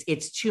have,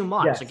 it's too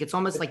much. Yes. Like, it's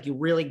almost like you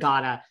really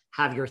gotta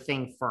have your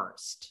thing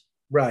first.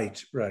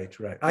 Right.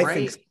 I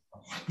think so.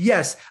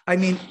 Yes. I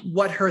mean,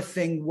 what her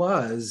thing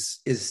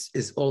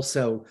is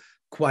also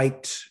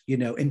quite,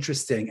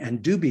 interesting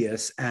and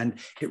dubious. And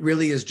it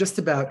really is just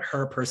about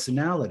her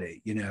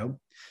personality,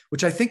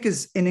 which I think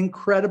is an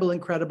incredible,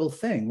 incredible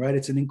thing, right?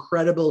 It's an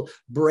incredible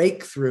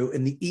breakthrough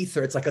in the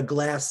ether. It's like a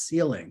glass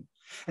ceiling.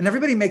 And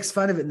everybody makes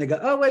fun of it and they go,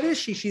 oh, what is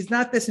she? She's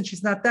not this and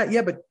she's not that.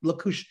 Yeah, but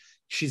look who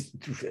she's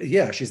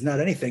not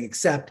anything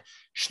except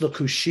look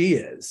who she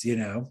is,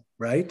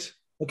 right?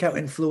 Look how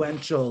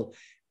influential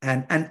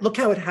and look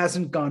how it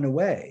hasn't gone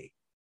away,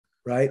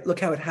 right? Look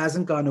how it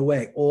hasn't gone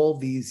away all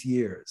these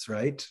years,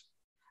 right?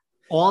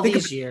 All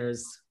these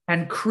years.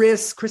 And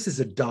Chris is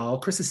a doll.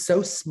 Chris is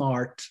so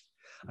smart.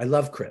 I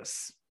love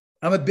Chris.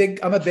 I'm a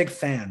big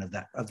fan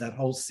of that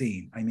whole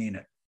scene. I mean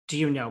it. Do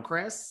you know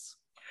Chris?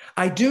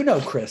 I do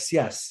know Chris.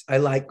 Yes. I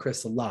like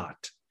Chris a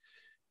lot.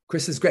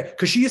 Chris is great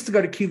because she used to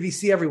go to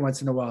QVC every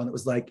once in a while. And it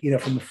was like,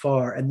 from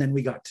afar. And then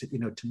we got to,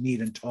 to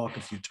meet and talk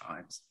a few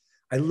times.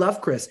 I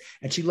love Chris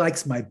and she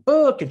likes my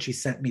book and she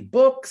sent me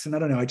books and I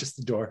don't know, I just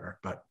adore her.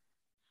 But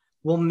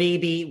well,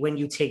 maybe when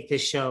you take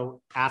this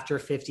show after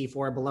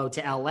 54 Below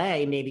to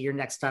LA, maybe your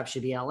next stop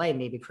should be LA.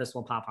 Maybe Chris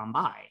will pop on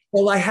by.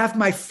 Well, I have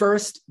my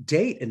first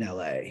date in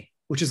LA,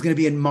 which is going to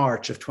be in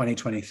March of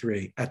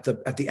 2023 at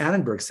the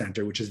Annenberg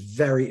Center, which is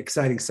very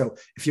exciting. So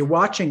if you're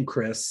watching,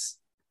 Chris,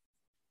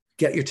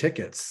 get your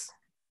tickets.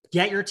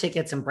 Get your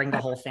tickets and bring the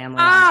whole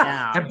family on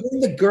down. And bring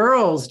the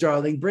girls,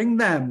 darling. Bring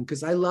them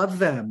because I love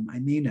them. I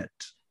mean it.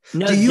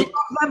 No, do you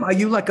love them? Are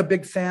you like a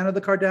big fan of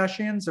the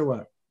Kardashians or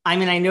what? I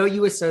mean, I know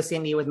you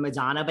associate me with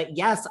Madonna, but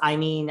yes, I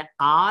mean,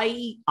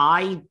 I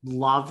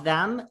love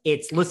them.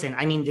 Listen,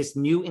 I mean, this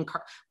new,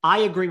 I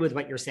agree with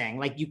what you're saying.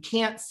 Like, you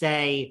can't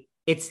say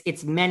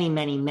it's many,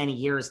 many, many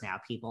years now,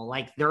 people.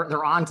 Like,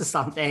 they're onto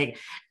something.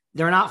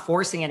 They're not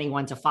forcing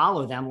anyone to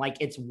follow them. Like,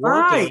 it's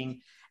working. Right.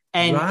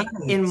 And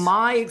in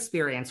my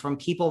experience, from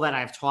people that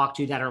I've talked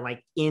to that are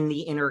like in the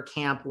inner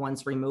camp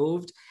once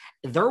removed,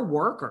 they're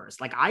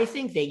workers. Like, I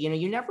think they,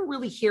 you never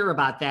really hear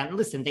about them. And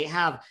listen, they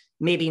have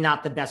maybe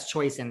not the best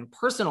choice in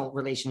personal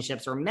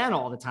relationships or men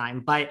all the time,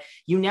 but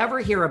you never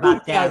hear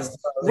about them.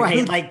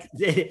 Right. Like,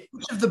 which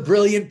of the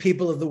brilliant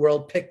people of the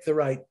world pick the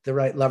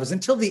right lovers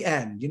until the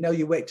end,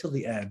 you wait till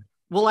the end.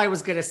 Well, I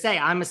was going to say,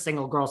 I'm a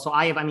single girl. So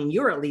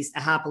you're at least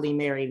a happily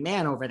married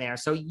man over there.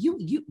 So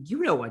you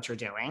know what you're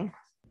doing.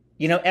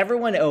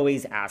 Everyone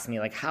always asks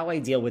me, like, how I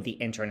deal with the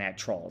internet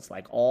trolls,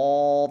 like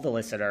all the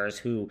listeners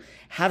who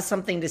have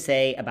something to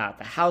say about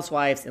the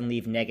housewives and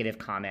leave negative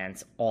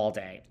comments all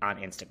day on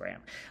Instagram.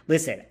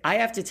 Listen, I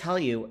have to tell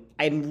you,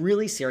 I'm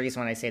really serious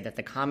when I say that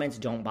the comments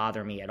don't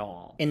bother me at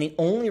all. And the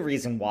only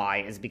reason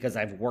why is because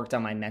I've worked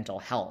on my mental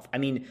health. I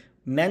mean,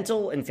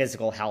 mental and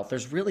physical health,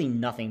 there's really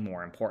nothing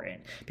more important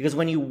because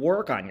when you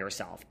work on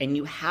yourself and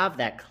you have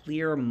that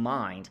clear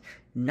mind,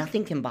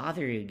 nothing can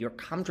bother you. You're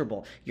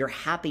comfortable. You're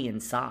happy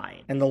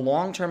inside. And the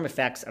long-term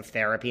effects of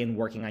therapy and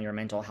working on your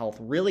mental health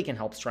really can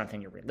help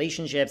strengthen your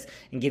relationships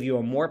and give you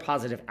a more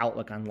positive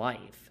outlook on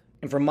life.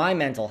 And for my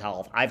mental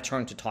health, I've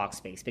turned to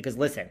Talkspace because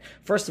listen,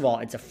 first of all,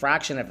 it's a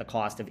fraction of the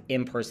cost of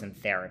in-person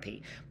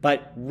therapy.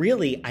 But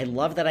really, I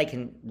love that I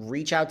can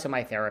reach out to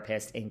my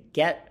therapist and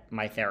get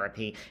my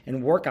therapy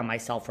and work on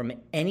myself from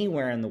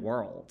anywhere in the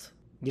world.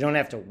 You don't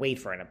have to wait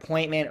for an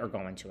appointment or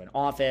go into an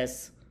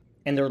office.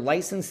 And their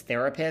licensed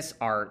therapists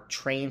are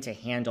trained to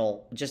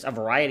handle just a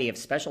variety of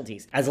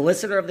specialties. As a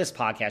listener of this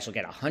podcast, you'll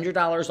get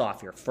 $100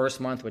 off your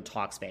first month with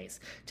Talkspace.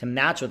 To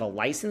match with a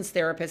licensed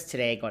therapist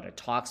today, go to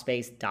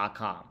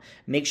Talkspace.com.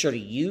 Make sure to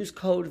use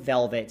code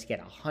VELVET to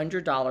get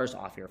 $100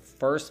 off your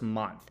first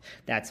month.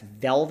 That's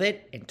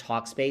VELVET and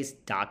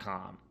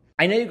Talkspace.com.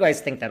 I know you guys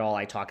think that all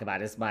I talk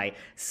about is my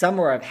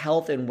summer of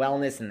health and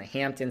wellness in the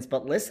Hamptons,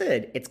 but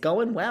listen, it's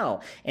going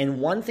well. And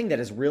one thing that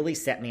has really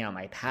set me on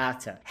my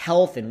path to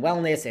health and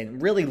wellness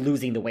and really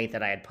losing the weight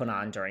that I had put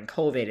on during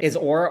COVID is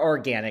Aura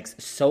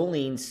Organics So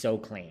Lean, So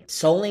Clean.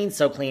 So Lean,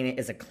 So Clean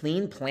is a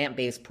clean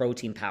plant-based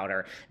protein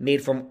powder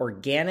made from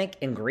organic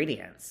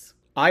ingredients.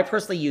 I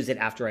personally use it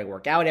after I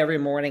work out every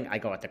morning. I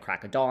go at the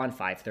crack of dawn,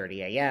 5:30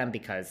 a.m.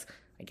 because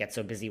I get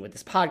so busy with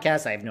this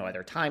podcast, I have no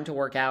other time to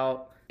work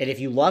out. And if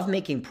you love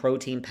making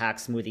protein-packed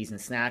smoothies and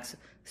snacks,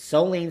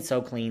 So Lean,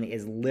 So Clean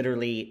is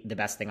literally the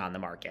best thing on the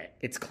market.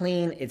 It's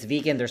clean, it's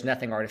vegan, there's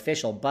nothing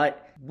artificial,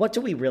 but what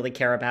do we really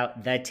care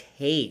about? The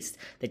taste.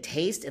 The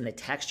taste and the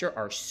texture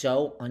are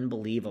so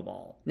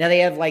unbelievable. Now they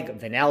have like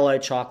vanilla,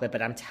 chocolate,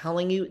 but I'm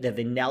telling you, the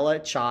vanilla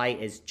chai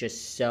is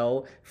just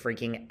so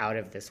freaking out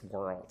of this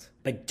world.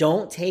 But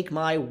don't take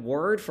my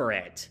word for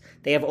it.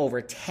 They have over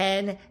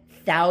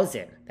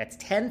 10,000, that's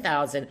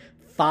 10,000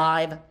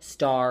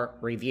 5-star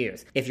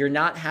reviews. If you're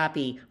not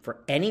happy for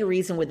any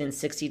reason within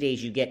 60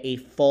 days, you get a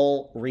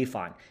full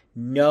refund.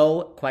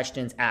 No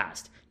questions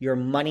asked. Your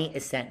money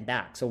is sent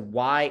back. So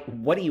what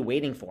are you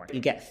waiting for? You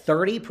get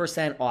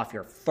 30% off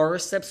your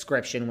first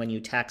subscription when you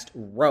text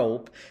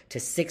RHOBH to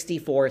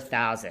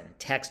 64,000.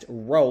 Text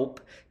RHOBH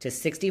to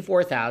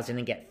 64,000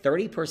 and get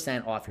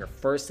 30% off your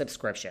first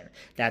subscription.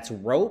 That's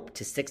RHOBH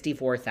to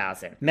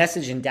 64,000.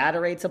 Message and data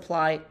rates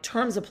apply.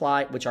 Terms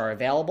apply, which are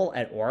available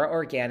at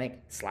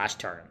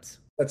auraorganic/terms.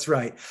 That's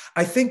right.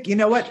 I think, you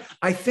know what?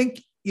 I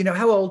think,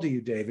 how old are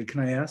you, David?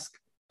 Can I ask?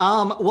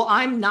 Well,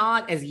 I'm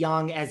not as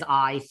young as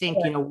I think,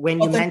 when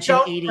you Then mentioned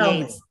don't tell 88.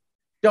 me.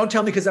 Don't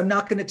tell me, because I'm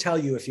not going to tell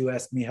you if you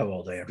ask me how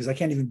old I am, because I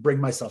can't even bring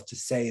myself to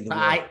say the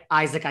word.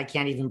 Isaac, I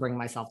can't even bring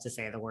myself to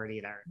say the word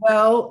either.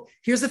 Well,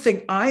 here's the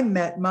thing. I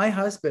met my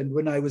husband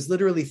when I was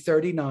literally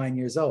 39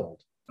 years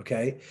old.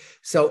 Okay.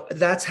 So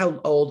that's how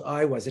old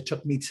I was. It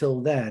took me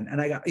till then. And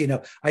I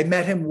got, I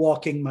met him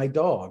walking my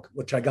dog,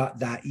 which I got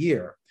that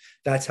year.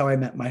 That's how I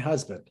met my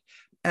husband.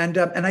 And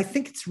I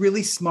think it's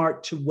really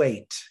smart to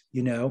wait.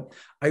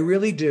 I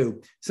really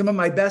do. Some of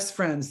my best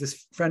friends,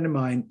 this friend of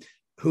mine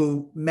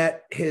who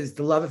met the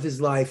love of his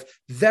life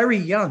very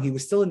young. He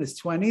was still in his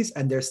 20s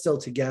and they're still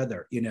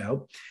together,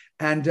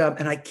 And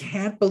I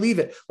can't believe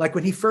it. Like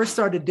when he first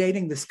started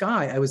dating this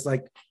guy, I was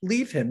like,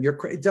 leave him. You're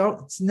crazy.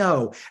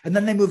 No. And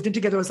then they moved in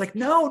together. I was like,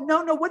 no.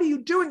 What are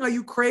you doing? Are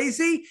you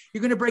crazy?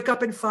 You're going to break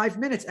up in 5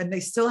 minutes. And they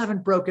still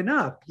haven't broken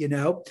up,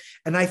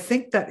 And I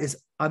think that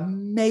is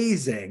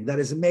amazing. That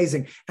is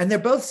amazing. And they're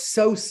both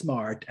so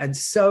smart and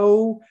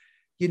so,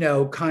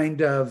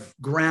 kind of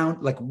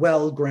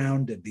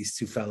well-grounded, these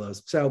two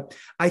fellows. So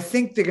I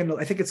think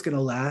it's going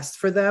to last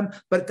for them,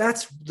 but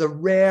that's the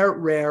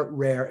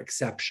rare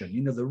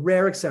exception, the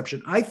rare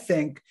exception. I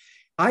think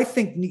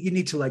you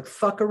need to like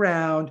fuck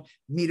around,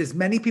 meet as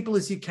many people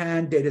as you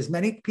can, date as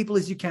many people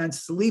as you can,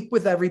 sleep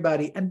with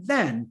everybody. And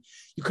then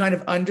you kind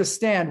of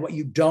understand what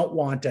you don't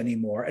want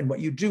anymore and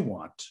what you do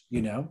want,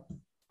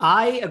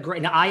 I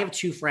agree. Now, I have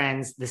two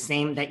friends, the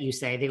same that you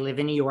say. They live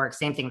in New York.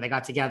 Same thing. They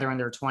got together in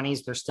their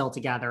 20s. They're still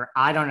together.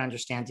 I don't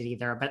understand it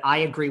either, but I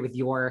agree with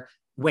your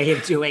way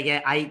of doing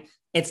it.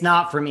 It's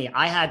not for me.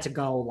 I had to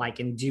go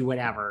and do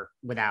whatever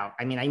without.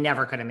 I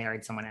never could have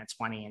married someone at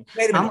 20. And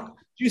wait a minute.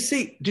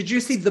 Did you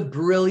see the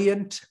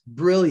brilliant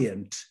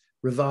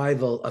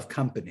revival of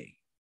Company?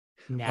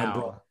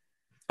 No.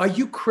 Are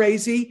you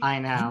crazy? I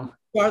know.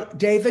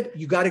 David,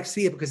 you got to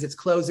see it because it's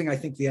closing, I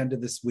think, the end of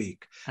this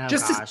week.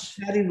 Just to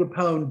see Patty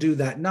Rapone do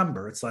that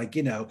number. It's like,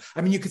 you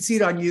could see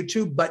it on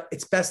YouTube, but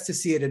it's best to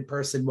see it in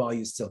person while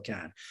you still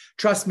can.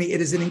 Trust me, it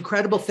is an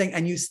incredible thing.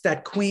 And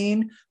that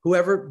queen,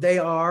 whoever they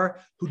are,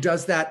 who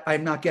does that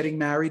I'm not getting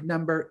married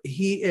number,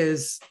 he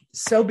is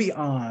so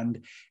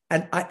beyond.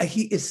 And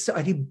he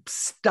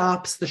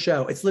stops the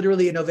show. It's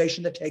literally an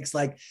ovation that takes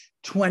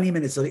 20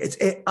 minutes. It's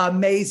an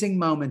amazing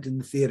moment in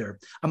the theater.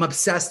 I'm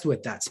obsessed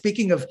with that.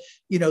 Speaking of,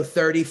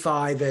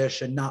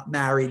 35-ish and not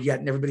married yet,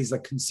 and everybody's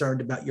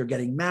concerned about you're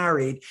getting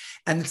married.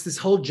 And it's this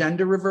whole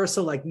gender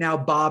reversal. Now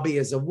Bobby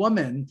is a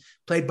woman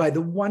played by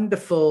the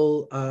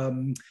wonderful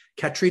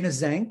Katrina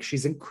Zenk.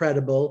 She's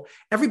incredible.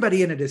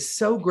 Everybody in it is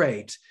so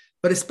great.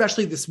 But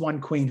especially this one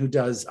queen who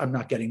does, I'm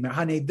not getting married.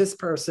 Honey, this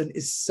person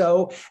is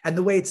and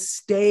the way it's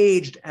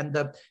staged and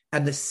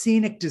the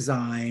scenic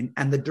design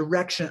and the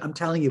direction, I'm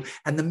telling you,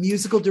 and the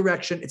musical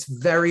direction, it's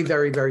very,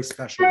 very, very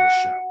special, this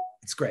show.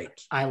 It's great.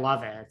 I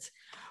love it.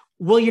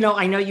 Well,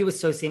 I know you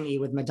associate me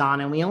with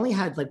Madonna, and we only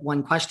had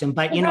one question,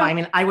 but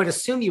I would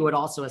assume you would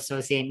also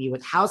associate me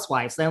with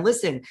Housewives. Now,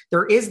 listen,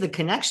 there is the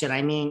connection.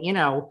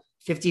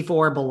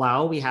 54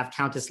 below, we have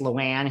Countess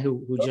Luann,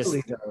 who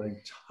totally, just,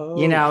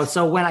 totally.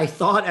 So when I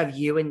thought of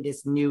you in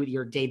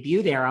your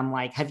debut there, I'm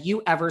like, have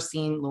you ever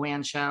seen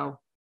Luann's show?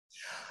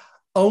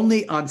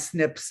 Only on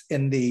snips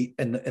in the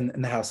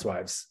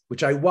Housewives,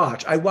 which I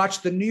watch. I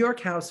watched the New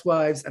York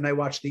Housewives and I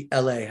watched the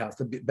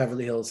the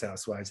Beverly Hills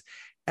Housewives.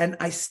 And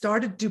I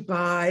started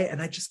Dubai and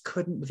I just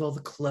couldn't, with all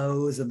the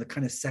clothes and the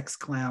kind of sex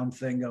clown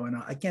thing going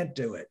on. I can't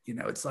do it.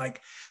 It's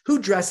like, who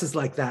dresses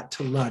like that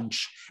to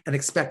lunch and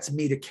expects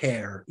me to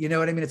care? You know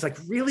what I mean? It's like,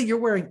 really, you're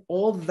wearing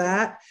all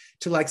that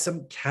to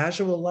some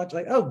casual lunch?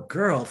 Oh,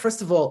 girl,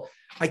 first of all,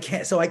 I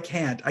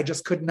can't. I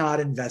just could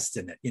not invest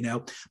in it,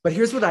 But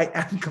here's what I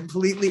am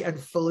completely and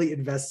fully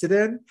invested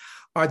in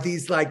are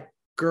these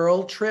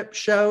girl trip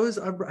shows.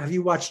 Have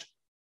you watched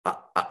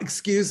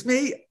excuse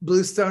me,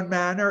 Bluestone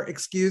Manor,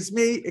 excuse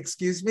me.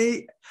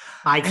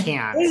 I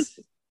can't.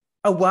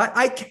 A what?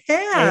 I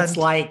can't.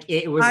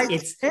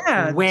 It's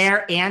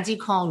where Andy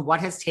Cohen,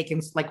 what has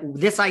taken,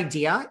 this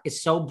idea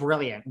is so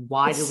brilliant.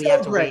 Why do we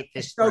have to wait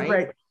this? So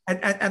great.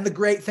 And the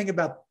great thing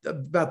about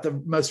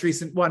the most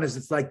recent one is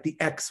it's the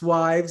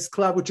ex-wives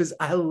club, which is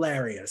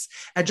hilarious.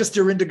 And just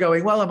Dorinda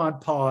going, well, I'm on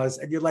pause.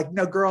 And you're like,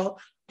 no, girl,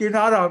 you're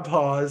not on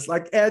pause.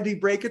 Andy,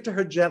 break it to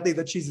her gently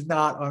that she's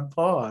not on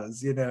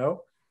pause,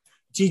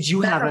 Did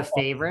you have a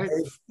favorite?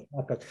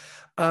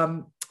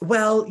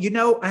 Well,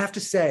 I have to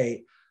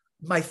say,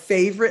 my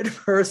favorite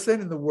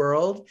person in the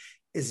world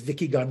is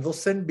Vicki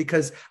Gunvalson,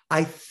 because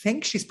I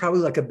think she's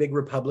probably a big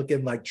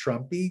Republican,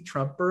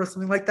 Trumper or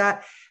something like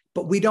that.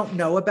 But we don't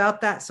know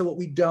about that. So what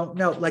we don't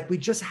know, we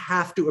just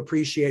have to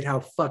appreciate how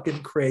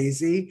fucking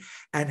crazy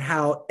and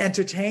how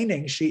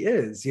entertaining she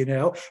is,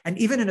 And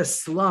even in a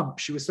slump,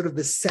 she was sort of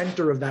the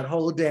center of that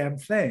whole damn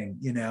thing,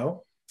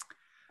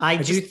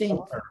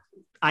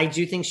 I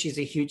do think she's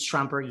a huge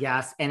Trumper,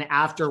 yes. And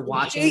after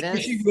watching this,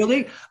 is she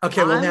really?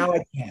 Okay, well now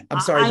I can't. I'm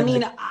sorry.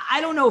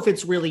 I don't know if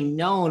it's really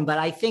known, but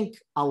I think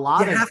a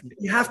lot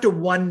you have to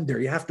wonder.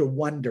 You have to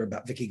wonder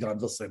about Vicki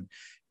Gunvalson,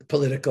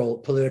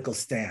 political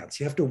stance.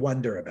 You have to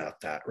wonder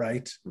about that,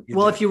 right?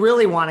 If you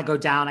really want to go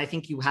down, I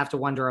think you have to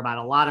wonder about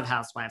a lot of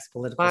housewives'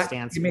 political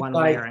stance one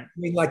way or another.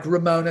 You mean like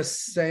Ramona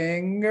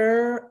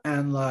Singer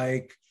and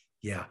like,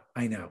 yeah,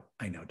 I know,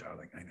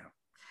 darling, I know.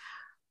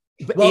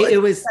 But well,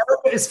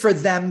 America is for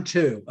them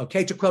too.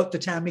 Okay, to quote the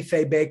Tammy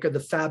Faye Baker, the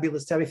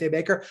fabulous Tammy Faye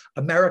Baker,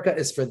 America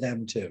is for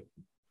them too.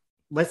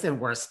 Listen,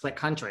 we're a split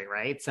country,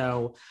 right?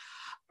 So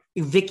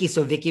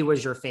Vicky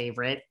was your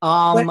favorite.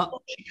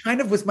 She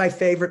kind of was my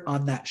favorite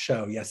on that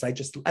show. Yes,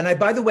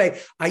 by the way,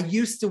 I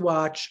used to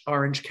watch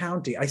Orange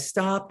County. I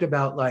stopped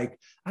about like,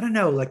 I don't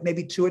know, like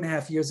maybe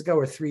 2.5 years ago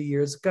or 3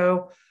 years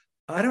ago.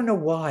 I don't know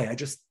why. I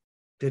just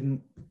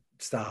didn't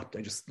stop.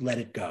 I just let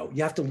it go.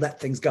 You have to let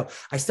things go.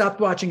 I stopped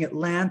watching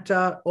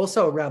Atlanta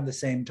also around the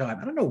same time.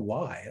 I don't know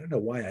why.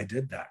 I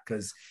did that,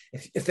 because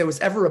if there was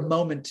ever a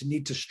moment to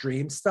need to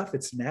stream stuff,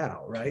 it's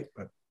now, right?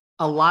 But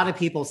a lot of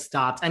people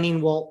stopped. I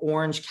mean, well,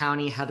 Orange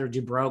County, Heather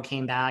Dubrow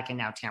came back, and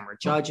now Tamra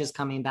Judge is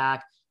coming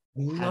back.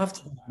 I love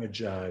Tamra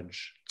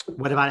Judge.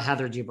 What about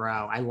Heather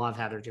Dubrow? I love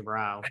Heather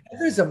Dubrow.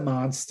 Heather's a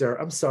monster.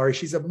 I'm sorry.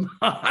 She's a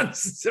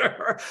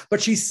monster,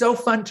 but she's so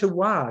fun to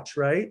watch,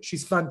 right?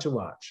 She's fun to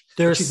watch.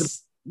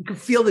 You can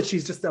feel that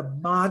she's just a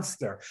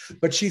monster,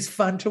 but she's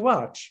fun to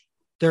watch.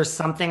 There's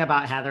something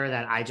about Heather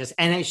that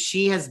and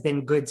she has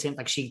been good since,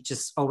 like, she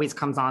just always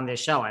comes on this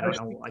show. I don't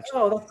know. Like,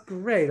 oh, that's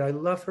great. I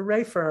love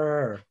hooray for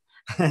her.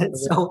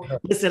 So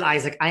listen,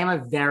 Isaac, I am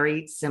a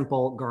very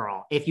simple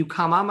girl. If you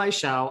come on my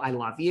show, I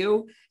love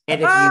you.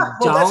 And if you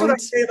don't,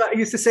 that's what I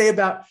used to say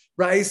about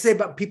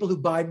people who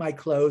buy my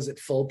clothes at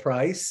full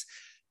price,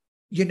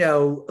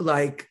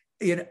 like,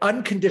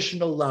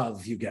 unconditional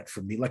love you get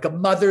from me, like a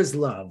mother's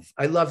love.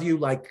 I love you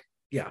like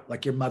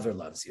your mother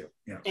loves you.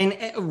 Yeah. And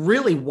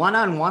really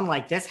one-on-one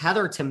like this,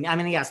 Heather, to me, I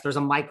mean, yes, there's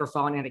a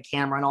microphone and a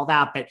camera and all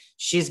that, but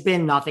she's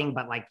been nothing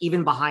but, like,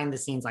 even behind the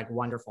scenes, like,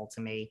 wonderful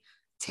to me.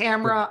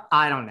 Tamra,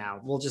 I don't know.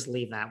 We'll just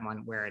leave that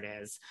one where it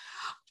is.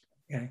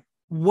 Okay.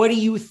 What do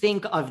you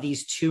think of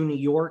these two New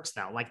Yorks,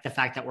 though? Like the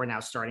fact that we're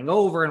now starting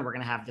over and we're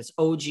going to have this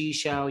OG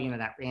show,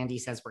 that Randy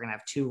says we're going to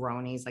have two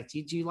RHONYs. Like,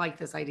 do you like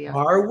this idea?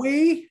 Are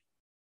we?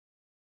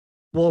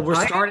 Well,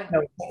 we're starting.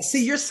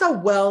 See, you're so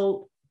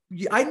well.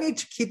 I need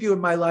to keep you in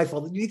my life.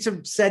 You need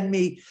to send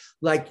me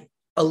like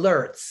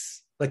alerts,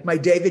 like my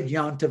David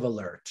Yontef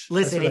alert.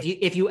 Listen,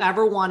 if you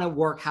ever want to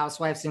work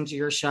housewives into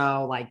your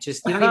show, like,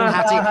 just you don't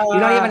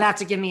even have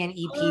to give me an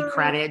EP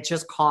credit.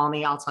 Just call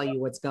me. I'll tell you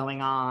what's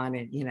going on.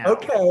 And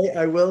Okay,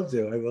 I will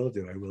do.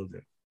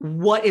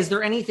 What is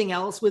there anything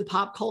else with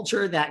pop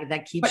culture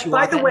that keeps you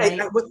by up the at way,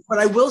 night? what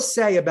I will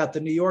say about the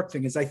New York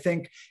thing is, I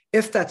think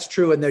if that's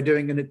true and they're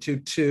doing it to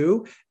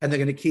two, and they're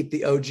going to keep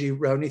the OG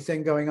RHONY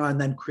thing going on,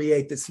 and then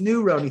create this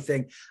new RHONY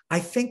thing, I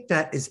think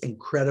that is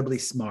incredibly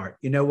smart.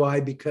 You know why?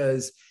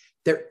 Because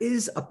there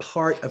is a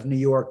part of New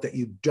York that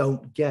you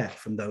don't get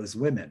from those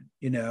women,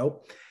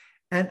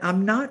 and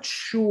I'm not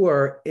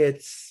sure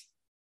it's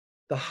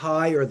the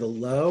high or the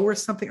low or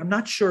something. I'm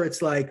not sure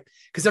it's like,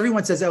 because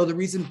everyone says, oh, the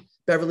reason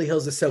Beverly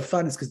Hills is so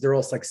fun is because they're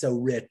all like so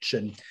rich,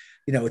 and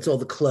it's all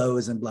the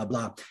clothes and blah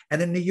blah.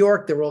 And in New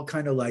York, they're all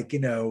kind of like,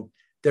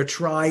 they're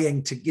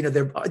trying to,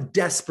 they're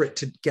desperate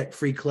to get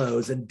free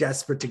clothes and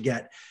desperate to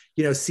get,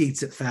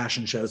 seats at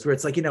fashion shows, where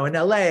it's like, in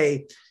LA,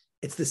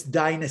 it's this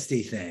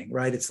dynasty thing,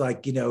 right? It's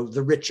like,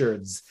 the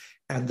Richards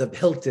and the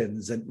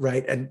Hiltons, and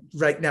right now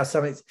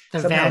the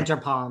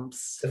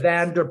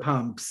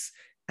Vanderpumps,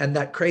 and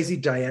that crazy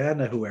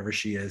Diana, whoever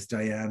she is,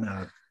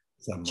 Jenkins.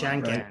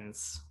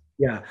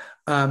 Right?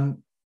 Yeah.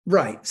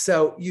 Right.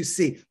 So you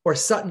see, or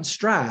Sutton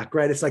Strack,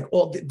 right? It's like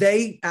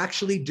they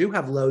actually do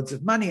have loads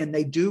of money, and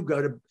they do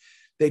go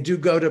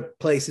to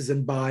places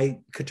and buy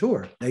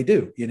couture. They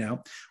do,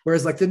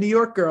 whereas like the New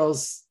York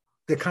girls,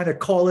 they're kind of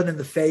calling in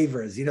the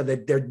favors,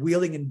 they're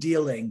wheeling and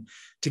dealing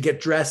to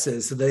get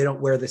dresses so they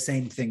don't wear the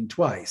same thing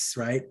twice,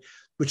 right?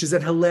 Which is a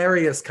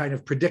hilarious kind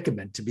of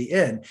predicament to be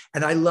in.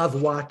 And I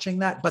love watching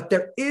that. But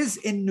there is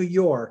in New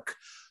York,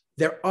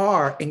 there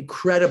are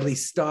incredibly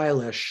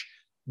stylish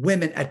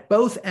women at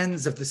both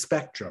ends of the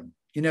spectrum.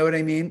 You know what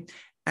I mean?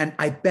 And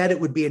I bet it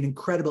would be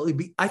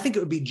I think it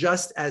would be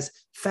just as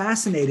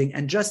fascinating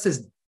and just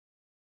as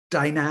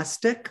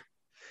dynastic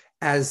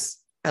as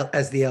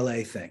the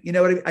LA thing. You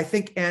know what I mean? I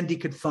think Andy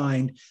could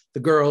find the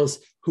girls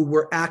who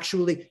were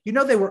actually,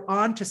 they were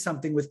on to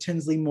something with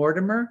Tinsley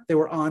Mortimer. They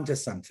were on to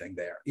something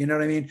there. You know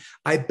what I mean?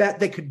 I bet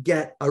they could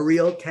get a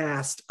real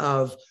cast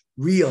of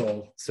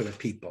real sort of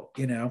people,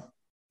 Yeah.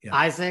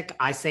 Isaac,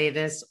 I say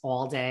this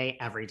all day,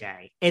 every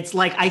day. It's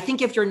like, I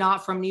think if you're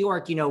not from New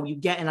York, you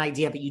get an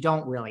idea, but you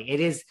don't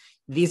really.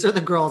 These are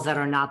the girls that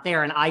are not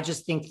there. And I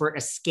just think for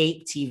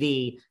escape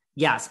TV,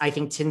 yes, I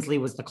think Tinsley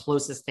was the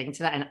closest thing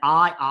to that. And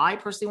I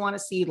personally want to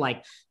see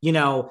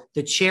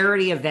the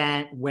charity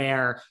event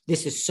where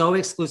this is so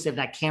exclusive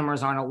that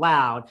cameras aren't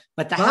allowed,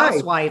 but the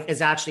housewife is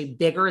actually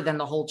bigger than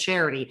the whole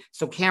charity.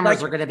 So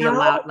cameras are going to be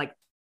allowed, like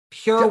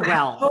pure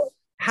wealth.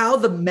 How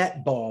the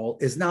Met Ball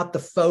is not the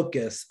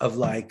focus of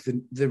like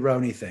the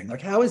RHONY thing.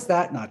 Like, how is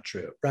that not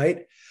true?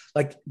 Right?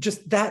 Like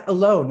just that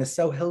alone is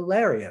so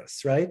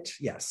hilarious, right?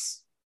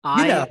 Yes.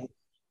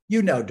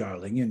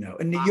 Darling,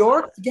 in New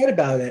York, forget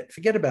about it.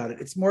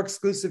 It's more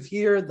exclusive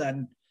here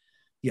than,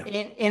 yeah.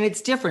 And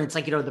it's different. It's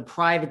like, the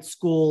private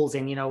schools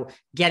and,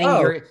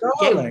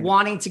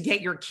 wanting to get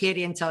your kid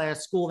into a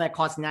school that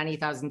costs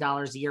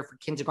 $90,000 a year for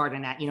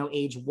kindergarten at,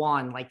 age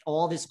 1, like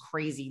all this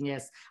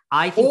craziness.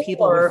 I think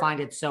people would find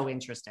it so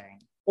interesting.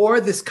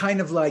 Or this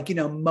kind of like,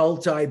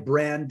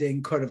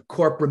 multi-branding kind of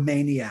corporate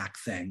maniac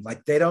thing.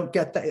 Like they don't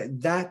get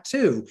that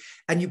too.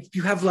 And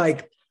you have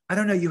like, I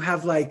don't know, you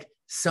have like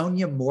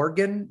Sonia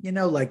Morgan,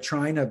 like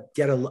trying to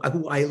get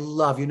who I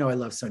love, I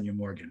love Sonia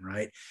Morgan,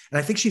 right? And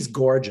I think she's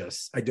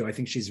gorgeous. I do. I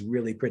think she's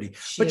really pretty.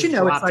 But it's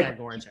like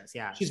gorgeous.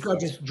 Yeah. She's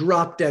gorgeous,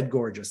 drop dead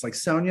gorgeous. Like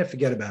Sonia,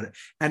 forget about it.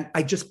 And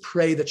I just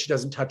pray that she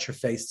doesn't touch her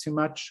face too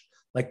much.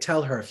 Like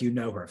tell her if you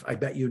know her. I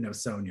bet you know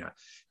Sonia.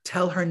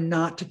 Tell her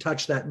not to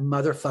touch that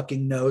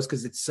motherfucking nose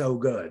because it's so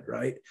good,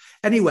 right?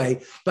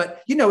 Anyway,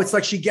 but it's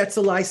like she gets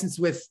a license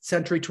with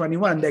Century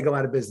 21 and they go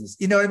out of business.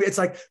 You know what I mean? It's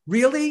like,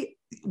 really?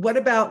 What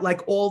about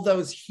like all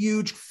those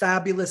huge,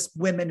 fabulous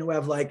women who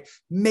have like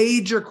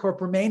major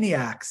corporate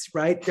maniacs,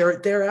 right?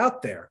 They're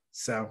out there.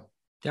 So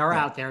they're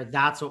out there.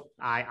 That's what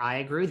I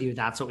agree with you.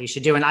 That's what we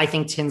should do. And I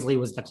think Tinsley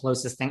was the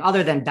closest thing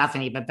other than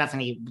Bethenny, but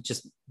Bethenny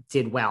just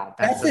did well.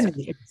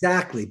 Bethenny,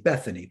 exactly.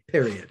 Bethenny,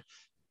 period.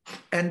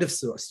 End of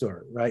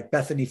story, right?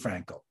 Bethenny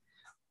Frankel.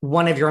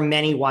 One of your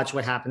many Watch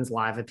What Happens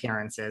live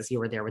appearances. You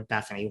were there with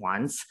Bethenny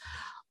once.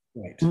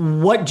 Right.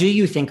 What do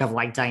you think of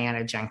like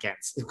Diana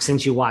Jenkins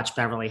since you watch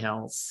Beverly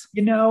Hills?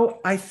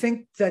 I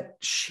think that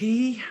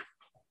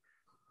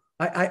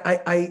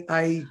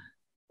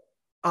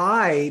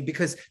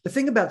because the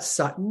thing about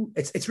Sutton,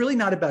 it's really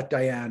not about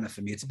Diana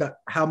for me. It's about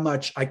how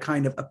much I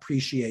kind of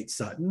appreciate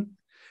Sutton,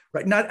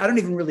 right? I don't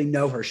even really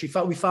know her.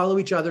 We follow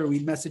each other. We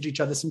message each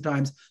other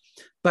sometimes,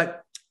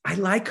 but I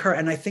like her.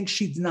 And I think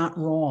she's not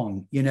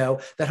wrong.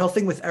 That whole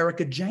thing with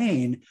Erika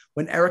Jayne,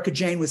 when Erika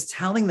Jayne was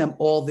telling them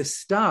all this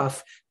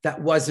stuff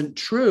that wasn't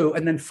true.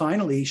 And then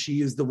finally she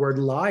used the word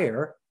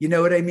liar. You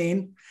know what I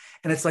mean?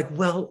 And it's like,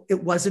 well,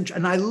 it wasn't.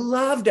 And I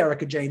loved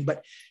Erika Jayne,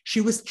 but she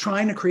was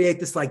trying to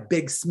create this like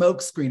big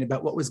smoke screen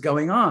about what was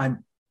going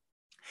on.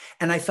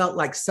 And I felt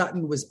like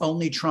Sutton was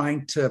only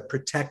trying to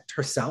protect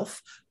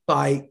herself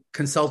by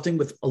consulting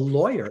with a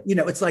lawyer.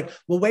 It's like,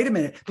 well, wait a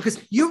minute,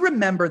 because you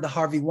remember the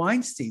Harvey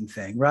Weinstein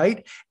thing,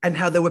 right? And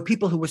how there were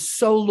people who were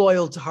so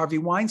loyal to Harvey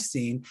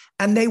Weinstein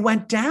and they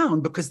went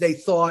down because they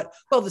thought,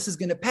 well, this is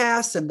going to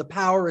pass and the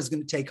power is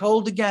going to take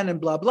hold again and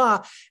blah,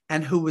 blah.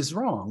 And who was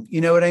wrong?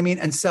 You know what I mean?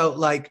 And so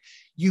like,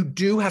 you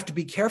do have to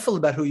be careful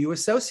about who you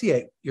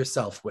associate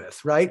yourself with,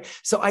 right?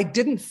 So I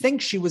didn't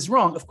think she was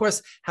wrong. Of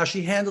course, how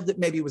she handled it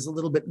maybe was a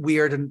little bit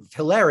weird and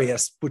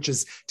hilarious, which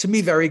is to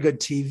me very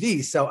good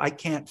TV. So I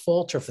can't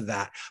fault her for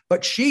that.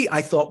 But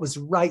I thought was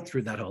right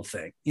through that whole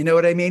thing. You know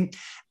what I mean?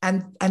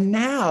 And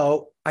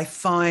now I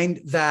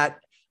found that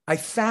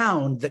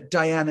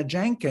Diana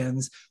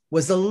Jenkins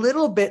was a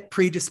little bit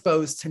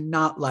predisposed to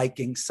not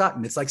liking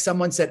Sutton. It's like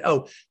someone said,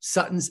 oh,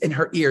 Sutton's in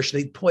her ear.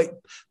 They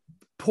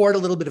poured a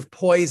little bit of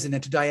poison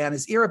into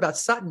Diana's ear about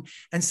Sutton.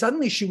 And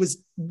suddenly she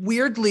was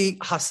weirdly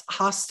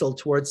hostile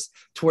towards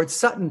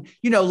Sutton,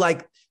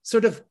 like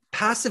sort of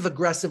passive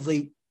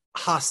aggressively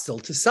hostile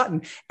to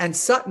Sutton. And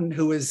Sutton,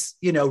 who is,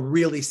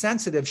 really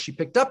sensitive, she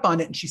picked up on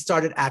it and she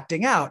started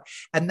acting out.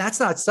 And that's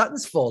not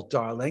Sutton's fault,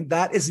 darling.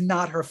 That is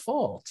not her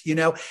fault,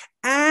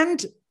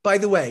 And by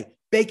the way,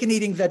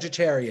 bacon-eating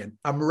vegetarian.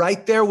 I'm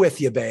right there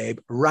with you, babe.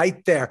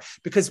 Right there,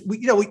 because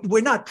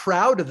we're not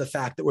proud of the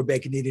fact that we're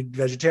bacon-eating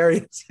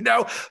vegetarians,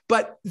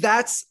 But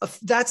that's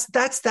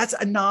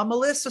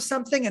anomalous or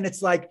something. And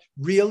it's like,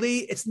 really,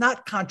 it's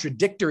not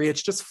contradictory.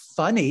 It's just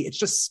funny. It's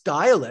just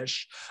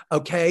stylish.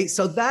 Okay,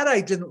 so that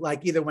I didn't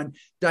like either. When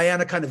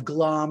Diana kind of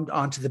glommed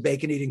onto the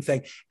bacon-eating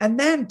thing, and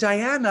then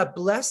Diana,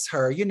 bless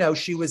her,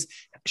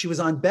 she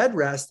was on bed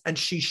rest and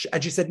she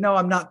said, no,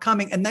 I'm not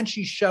coming. And then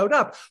she showed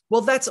up.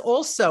 Well, that's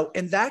also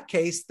in that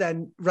case,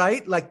 then,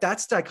 right? Like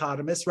that's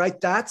dichotomous, right?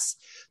 That's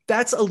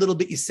a little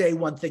bit, you say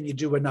one thing, you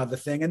do another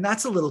thing. And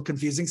that's a little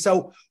confusing.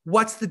 So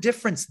what's the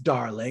difference,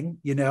 darling?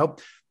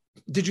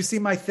 Did you see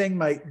my thing?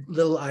 My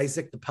little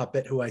Isaac, the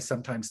puppet who I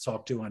sometimes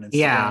talk to on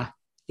Instagram.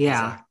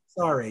 Yeah.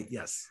 Sorry.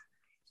 Yes.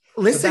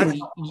 Listen,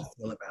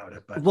 about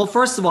it, but. Well,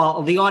 first of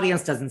all, the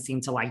audience doesn't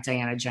seem to like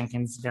Diana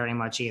Jenkins very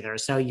much either.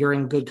 So you're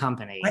in good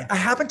company. I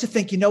happen to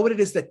think, what it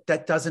is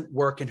that doesn't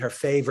work in her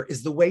favor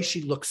is the way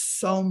she looks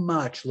so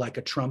much like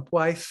a Trump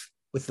wife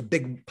with the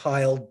big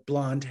piled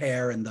blonde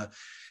hair and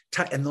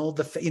all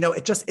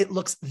the, it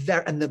looks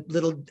there, and the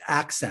little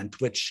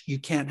accent, which you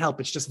can't help.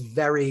 It's just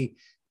very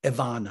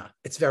Ivana.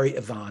 It's very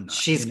Ivana.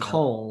 She's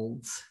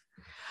cold.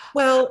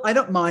 Well, I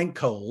don't mind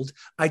cold.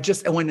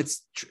 And when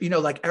it's,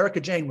 like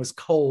Erika Jayne was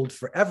cold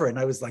forever. And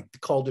I was like, the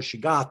colder she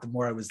got, the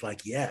more I was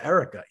like, yeah,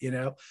 Erika,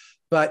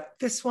 but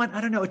this one,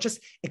 I don't know.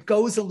 It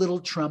goes a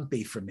little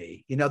Trumpy for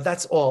me,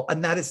 that's all.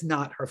 And that is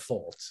not her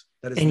fault.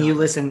 That is. And you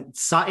listen,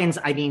 Sutton's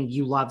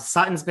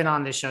been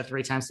on this show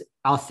 3 times,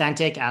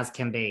 authentic as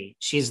can be.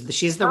 She's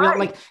the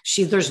real,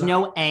 there's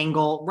no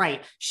angle,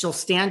 right? She'll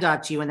stand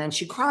up to you and then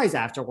she cries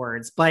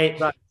afterwards,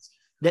 but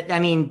I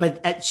mean,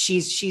 but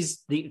she's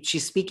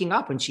speaking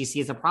up when she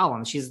sees a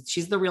problem.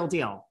 She's the real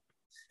deal.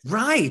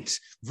 Right.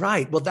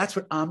 Well, that's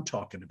what I'm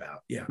talking about.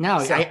 Yeah. No,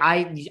 so,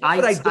 I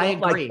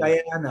don't agree.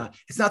 Like Diana.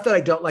 It's not that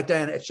I don't like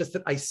Diana. It's just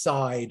that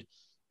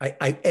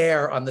I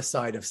err on the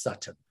side of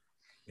Sutton.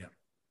 Yeah.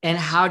 And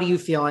how do you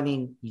feel? I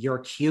mean, your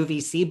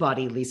QVC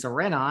buddy, Lisa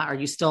Rinna, are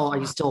you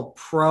still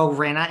pro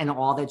Rinna and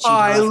all that she does?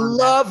 I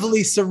love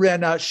Lisa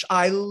Rinna.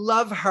 I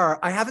love her.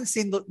 I haven't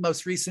seen the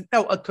most recent.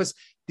 No, because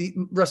the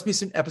most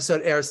recent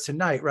episode airs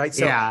tonight, right?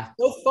 So,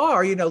 so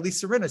far,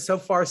 Lisa Rinna, so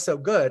far, so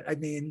good. I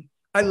mean,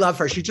 I love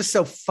her. She's just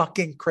so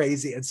fucking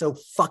crazy and so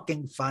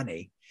fucking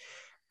funny.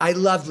 I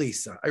love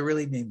Lisa. I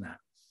really mean that.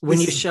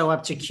 When you show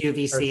up to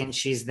QVC and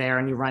she's there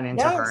and you run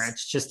into her,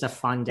 it's just a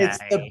fun day. It's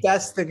the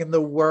best thing in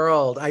the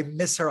world. I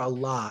miss her a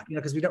lot,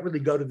 because we don't really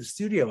go to the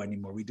studio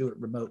anymore. We do it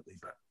remotely,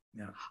 but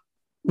yeah.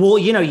 Well,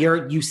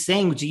 you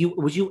sing. Would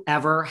you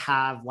ever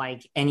have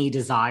like any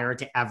desire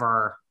to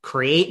ever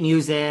create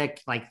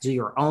music, like do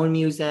your own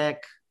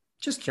music?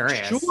 Just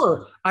curious.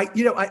 Sure. I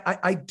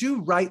do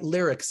write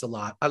lyrics a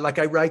lot. I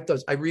write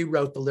those. I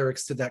rewrote the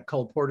lyrics to that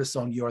Cole Porter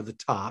song, "You're the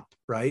Top,"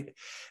 right?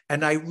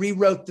 And I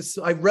wrote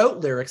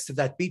lyrics to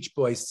that Beach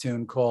Boys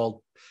tune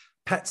called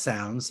Pet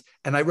Sounds.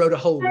 And I wrote a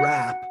whole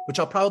rap, which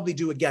I'll probably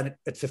do again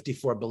at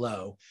 54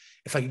 Below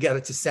if I could get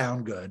it to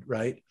sound good,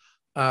 right?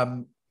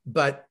 And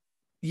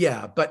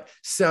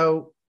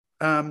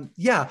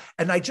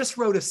I just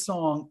wrote a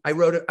song. I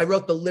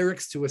wrote the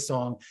lyrics to a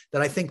song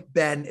that I think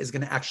Ben is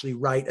going to actually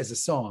write as a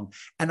song.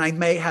 And I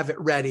may have it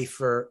ready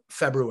for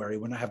February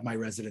when I have my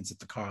residence at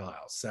the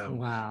Carlisle.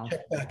 So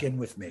check back in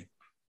with me.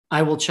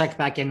 I will check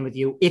back in with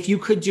you. If you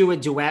could do a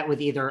duet with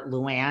either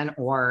Luann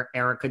or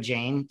Erika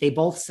Jayne, they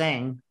both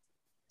sing.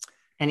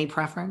 Any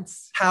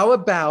preference? How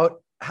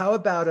about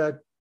a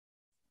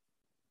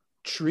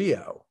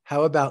trio?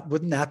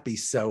 Wouldn't that be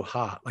so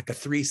hot? Like a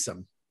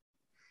threesome.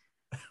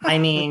 I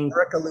mean,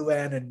 Erika,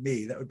 Luann, and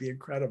me. That would be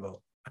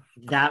incredible.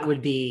 That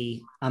would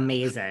be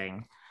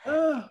amazing.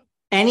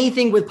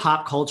 Anything with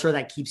pop culture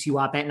that keeps you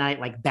up at night,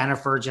 like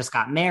Bennifer just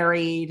got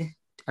married,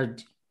 or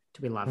do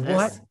we love this?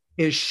 What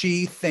is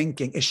she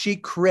thinking? Is she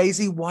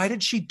crazy? Why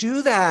did she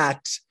do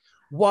that?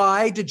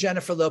 Why did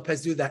Jennifer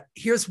Lopez do that?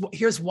 Here's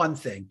one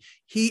thing.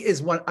 He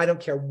is one. I don't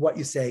care what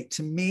you say.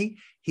 To me,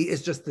 he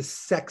is just the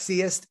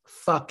sexiest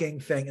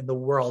fucking thing in the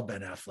world,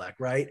 Ben Affleck,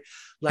 right?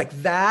 Like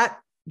that.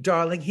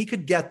 Darling, he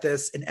could get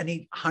this in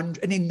any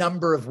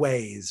number of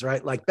ways,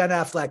 right? Like Ben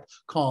Affleck,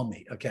 call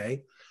me,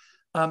 okay?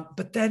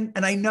 But then,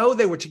 and I know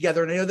they were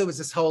together, and I know there was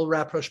this whole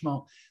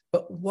rapprochement,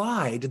 but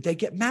why did they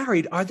get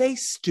married? Are they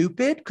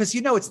stupid? Because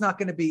they're not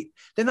going to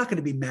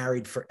be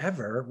married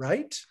forever,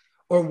 right?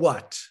 Or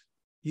what?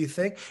 You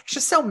think? It's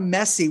just so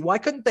messy. Why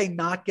couldn't they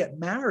not get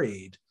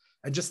married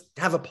and just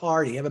have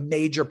a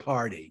major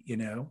party,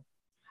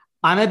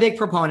 I'm a big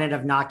proponent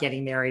of not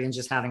getting married and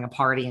just having a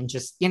party and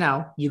just,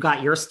 you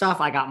got your stuff,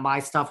 I got my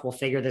stuff. We'll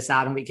figure this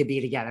out and we could be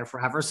together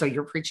forever. So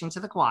you're preaching to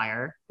the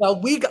choir. Well,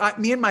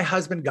 me and my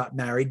husband got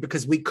married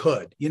because we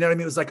could, you know what I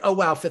mean? It was like, oh,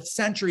 wow, 5th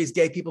centuries,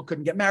 gay people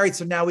couldn't get married.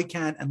 So now we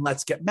can, and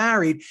let's get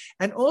married.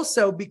 And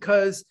also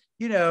because,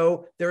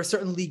 there are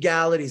certain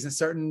legalities and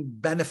certain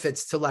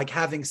benefits to like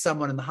having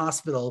someone in the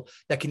hospital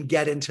that can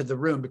get into the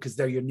room because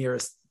they're your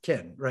nearest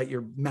kin, right?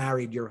 You're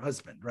married, your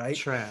husband, right?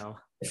 True.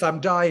 If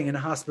I'm dying in a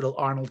hospital,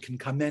 Arnold can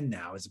come in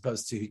now, as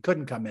opposed to he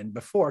couldn't come in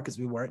before because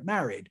we weren't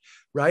married,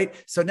 right?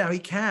 So now he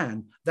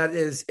can. That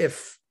is,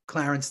 if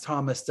Clarence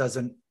Thomas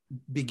doesn't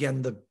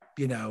begin to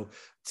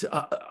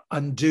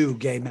undo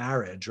gay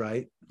marriage,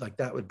 right? Like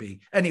that would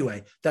be.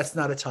 Anyway, that's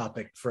not a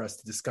topic for us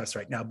to discuss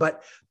right now.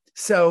 But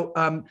so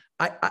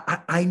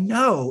I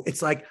know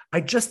it's like I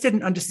just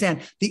didn't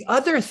understand. The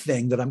other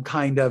thing that I'm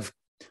kind of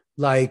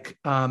like,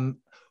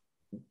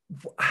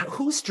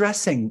 who's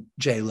dressing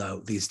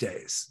J-Lo these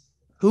days?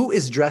 Who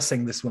is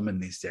dressing this woman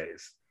these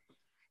days?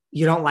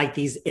 You don't like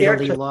these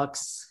Italy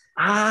looks?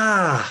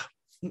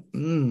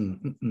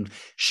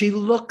 She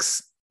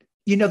looks,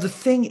 the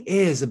thing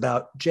is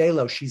about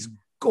J-Lo, she's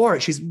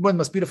gorgeous. She's one of the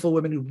most beautiful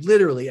women who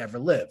literally ever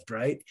lived,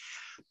 right?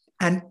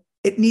 And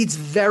it needs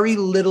very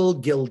little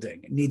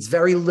gilding. It needs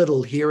very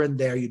little here and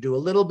there. You do a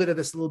little bit of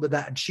this, a little bit of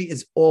that, and she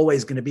is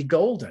always going to be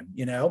golden,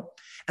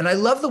 And I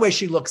love the way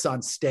she looks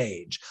on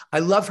stage. I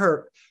love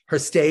her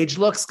stage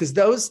looks because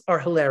those are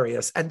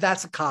hilarious. And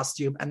that's a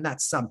costume and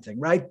that's something,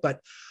 right? But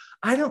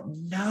I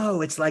don't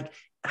know. It's like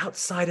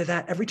outside of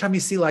that, every time you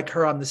see like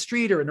her on the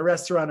street or in a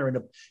restaurant or in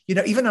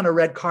a, even on a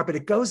red carpet,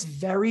 it goes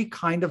very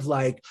kind of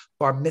like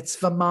bar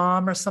mitzvah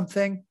mom or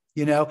something.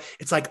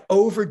 It's like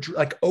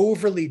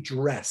overly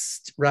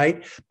dressed,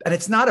 right? And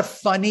it's not a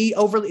funny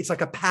overly, it's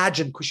like a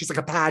pageant. She's like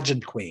a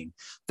pageant queen.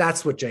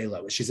 That's what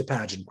J-Lo is. She's a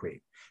pageant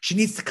queen. She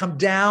needs to come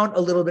down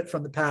a little bit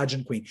from the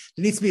pageant queen.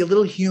 There needs to be a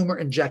little humor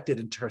injected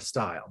into her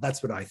style.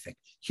 That's what I think.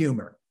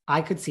 Humor.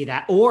 I could see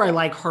that. Or I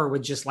like her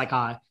with just like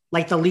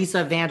the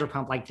Lisa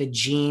Vanderpump, like the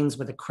jeans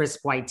with a crisp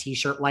white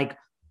t-shirt, like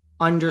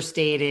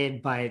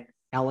understated, but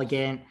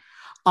elegant.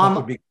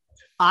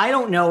 I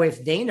don't know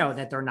if they know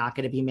that they're not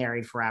going to be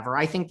married forever.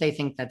 I think they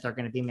think that they're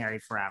going to be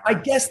married forever. I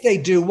guess they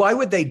do. Why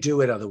would they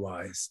do it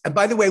otherwise? And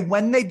by the way,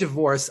 when they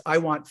divorce, I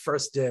want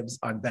first dibs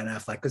on Ben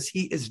Affleck because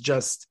he is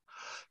just,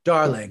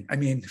 darling. I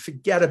mean,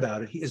 forget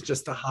about it. He is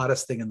just the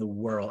hottest thing in the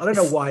world. I don't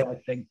know why I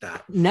think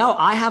that. No,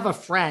 I have a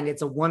friend.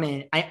 It's a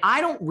woman.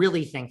 I don't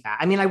really think that.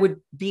 I mean, I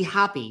would be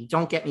happy.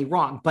 Don't get me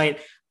wrong. But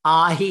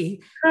I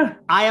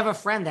have a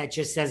friend that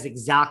just says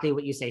exactly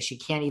what you say. She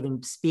can't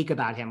even speak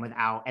about him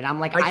without. And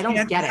I'm like, I don't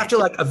get it. I have to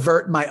like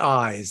avert my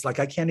eyes. Like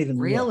I can't even.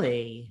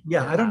 Really?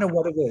 Yeah, I don't know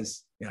what it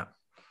is. Yeah.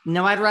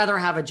 No, I'd rather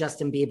have a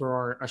Justin Bieber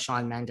or a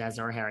Shawn Mendes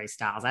or a Harry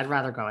Styles. I'd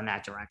rather go in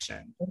that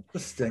direction.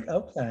 Interesting.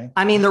 Okay.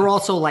 I mean, they're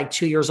also like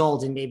 2 years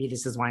old, and maybe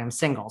this is why I'm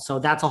single. So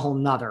that's a whole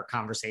nother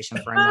conversation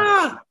for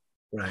another.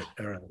 Right.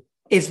 All right.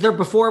 Is there,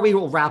 before we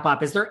will wrap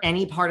up, is there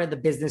any part of the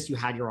business, you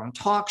had your own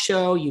talk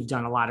show, you've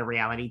done a lot of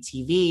reality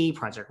TV,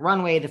 Project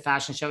Runway, the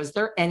fashion show. Is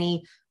there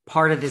any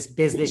part of this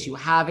business you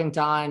haven't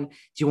done? Do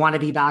you want to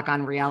be back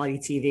on reality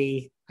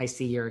TV? I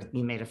see you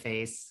made a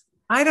face.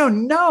 I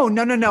don't know.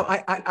 No.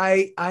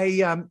 I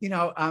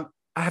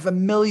have a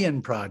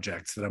million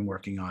projects that I'm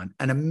working on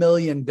and a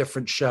million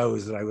different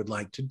shows that I would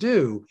like to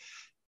do.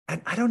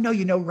 And I don't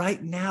know,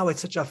 right now it's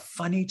such a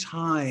funny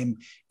time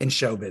in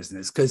show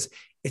business because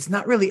it's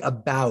not really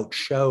about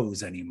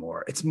shows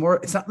anymore. It's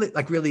not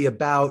like really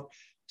about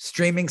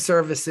streaming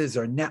services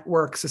or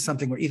networks or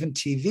something, or even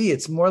TV.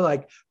 It's more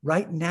like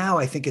right now,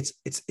 I think it's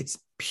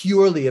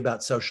purely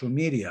about social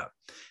media.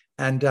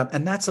 And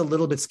that's a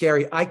little bit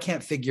scary. I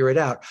can't figure it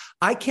out.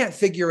 I can't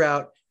figure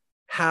out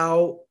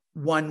how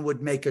one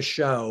would make a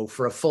show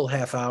for a full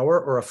half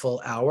hour or a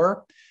full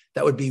hour.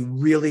 That would be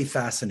really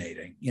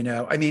fascinating.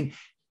 I mean,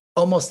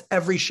 almost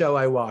every show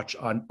I watch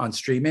on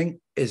streaming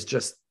is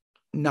just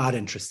not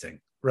interesting,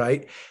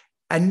 right?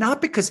 And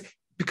not because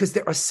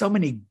there are so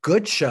many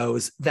good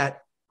shows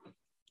that,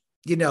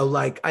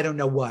 like, I don't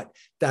know what,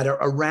 that are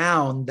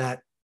around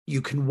that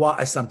you can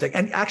watch something.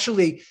 And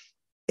actually,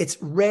 it's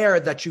rare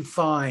that you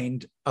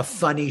find a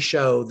funny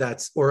show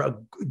or a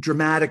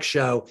dramatic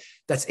show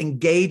that's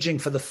engaging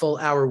for the full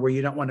hour where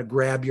you don't want to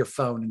grab your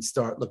phone and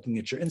start looking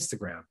at your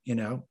Instagram,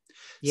 Yeah.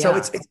 So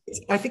it's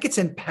I think it's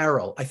in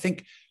peril. I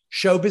think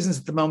show business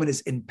at the moment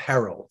is in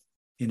peril,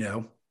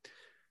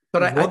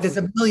 But there's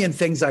a million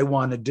things I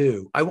want to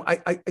do.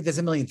 There's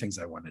a million things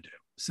I want to do.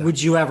 So.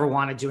 Would you ever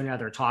want to do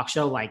another talk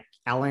show? Like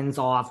Ellen's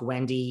off,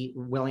 Wendy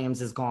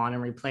Williams is gone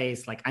and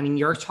replaced. Like, I mean,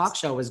 your talk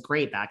show was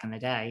great back in the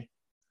day.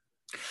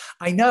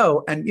 I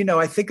know. And,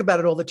 I think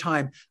about it all the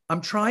time. I'm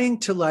trying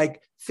to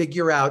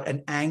figure out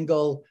an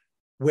angle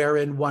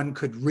wherein one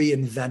could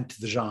reinvent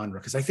the genre.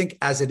 Because I think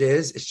as it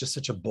is, it's just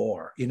such a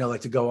bore,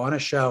 to go on a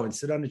show and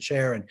sit on a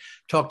chair and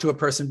talk to a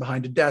person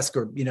behind a desk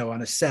or,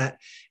 on a set.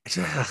 It's,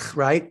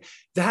 right?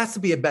 There has to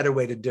be a better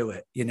way to do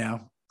it,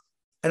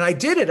 And I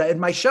did it in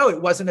my show.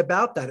 It wasn't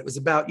about that. It was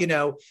about,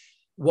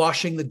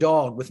 washing the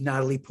dog with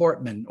Natalie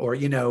Portman or,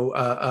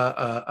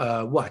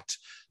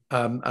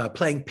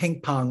 playing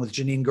ping pong with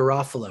Janine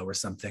Garofalo or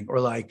something,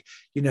 or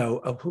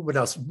what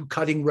else?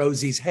 Cutting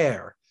Rosie's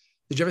hair.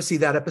 Did you ever see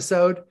that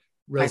episode?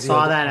 I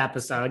saw that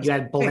episode. You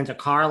had Belinda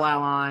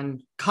Carlisle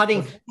on.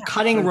 Cutting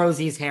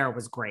Rosie's hair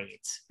was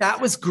great.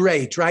 That was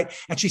great, right?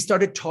 And she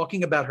started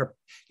talking about her,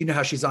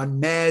 how she's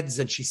on meds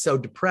and she's so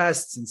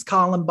depressed since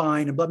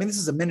Columbine and blah. I mean, this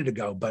is a minute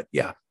ago, but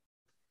yeah.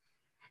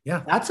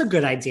 Yeah. That's a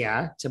good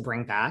idea to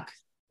bring back.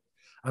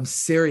 I'm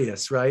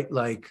serious, right?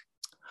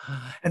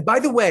 And by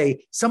the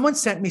way, someone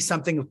sent me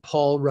something of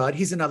Paul Rudd.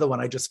 He's another one.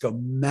 I just go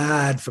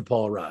mad for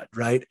Paul Rudd,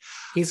 right?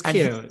 He's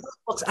cute.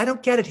 I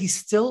don't get it. He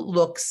still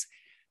looks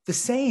the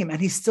same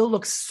and he still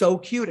looks so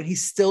cute and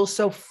he's still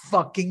so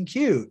fucking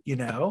cute,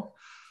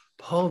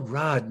 Paul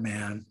Rudd,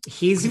 man.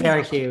 He's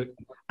very cute.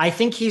 I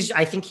think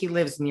he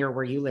lives near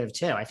where you live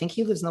too. I think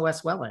he lives in the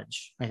West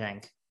Village, I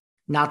think.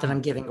 Not that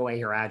I'm giving away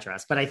your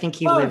address, but I think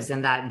he lives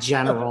in that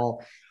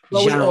general.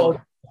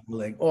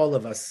 All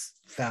of us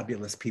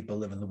fabulous people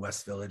live in the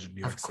West Village in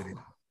New York City.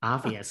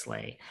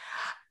 Obviously.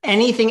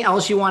 Anything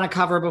else you want to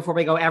cover before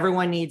we go?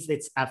 Everyone needs,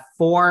 it's a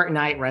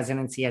 4-night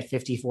residency at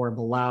 54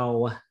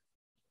 Below.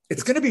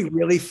 It's going to be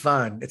really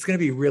fun. It's going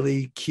to be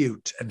really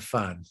cute and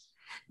fun.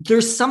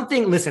 There's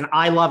something, listen,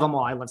 I love them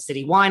all. I love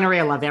City Winery.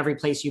 I love every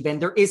place you've been.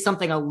 There is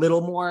something a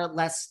little more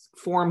less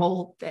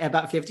formal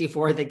about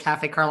 54 than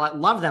Cafe Carlyle.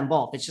 Love them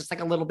both. It's just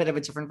like a little bit of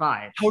a different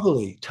vibe.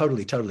 Totally.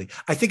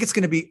 I think it's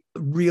going to be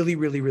really,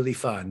 really, really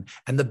fun.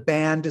 And the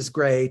band is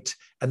great.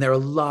 And there are a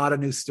lot of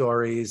new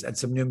stories and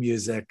some new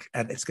music.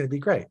 And it's going to be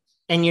great.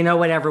 And you know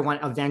what everyone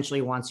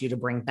eventually wants you to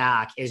bring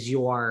back is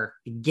your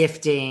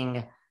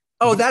gifting.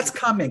 Oh, that's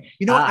coming.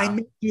 I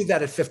may do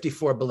that at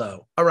 54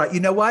 Below. All right.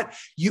 You know what?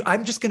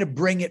 I'm just going to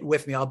bring it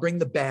with me. I'll bring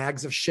the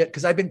bags of shit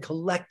because I've been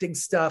collecting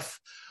stuff.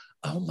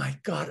 Oh my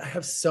God. I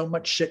have so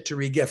much shit to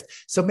regift.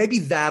 So maybe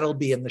that'll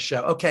be in the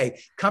show.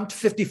 Okay. Come to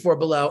 54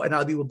 Below and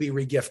we'll be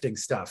regifting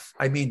stuff.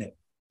 I mean it.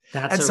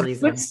 That's and a some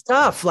reason. Good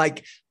stuff.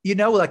 Like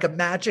a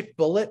magic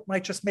bullet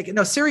might just make it.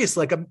 No,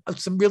 seriously,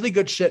 some really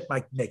good shit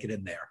might make it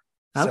in there.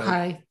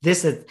 Okay.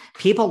 So.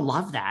 People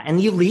love that. And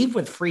you leave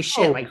with free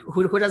shit. Like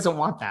who doesn't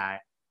want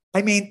that?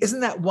 I mean,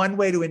 isn't that one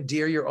way to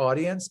endear your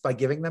audience by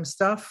giving them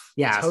stuff?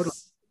 Yes.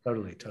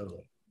 Totally.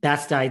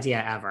 Best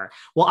idea ever.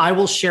 Well, I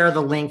will share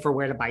the link for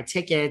where to buy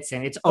tickets,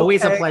 and it's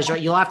always a pleasure.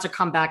 You'll have to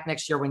come back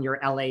next year when your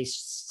LA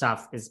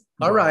stuff is.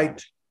 All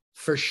right.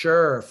 For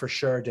sure,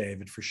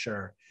 David, for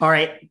sure. All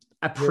right.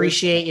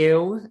 Appreciate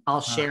you.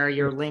 I'll share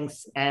your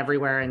links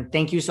everywhere, and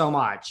thank you so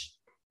much.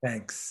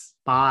 Thanks.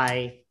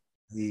 Bye.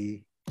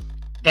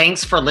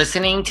 Thanks for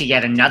listening to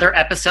yet another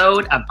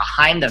episode of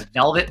Behind the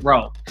Velvet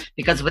Rope.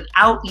 Because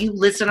without you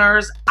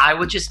listeners, I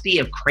would just be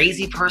a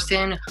crazy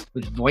person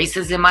with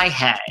voices in my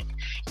head.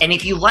 And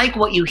if you like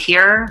what you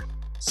hear,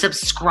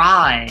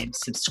 subscribe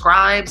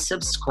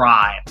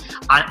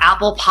on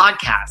Apple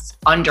Podcasts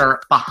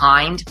under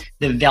Behind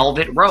the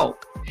Velvet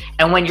Rope.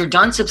 And when you're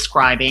done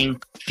subscribing,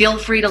 feel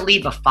free to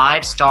leave a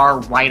 5-star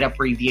write-up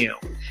review,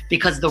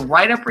 because the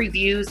write-up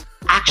reviews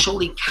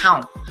actually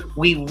count.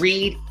 We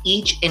read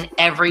each and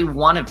every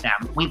one of them.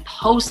 We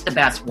post the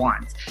best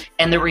ones,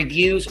 and the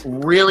reviews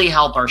really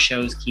help our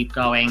shows keep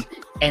going.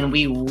 And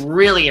we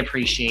really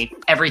appreciate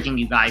everything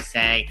you guys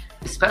say,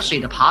 especially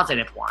the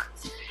positive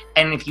ones.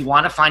 And if you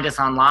want to find us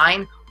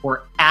online,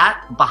 we're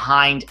at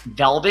Behind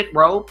Velvet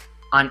Rope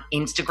on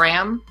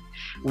Instagram.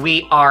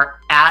 We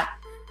are at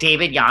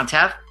David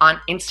Yontef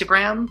on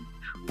Instagram.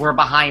 We're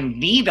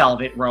Behind the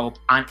Velvet Rope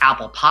on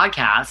Apple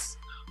Podcasts.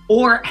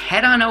 Or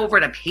head on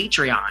over to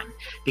Patreon,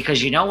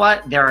 because you know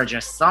what? There are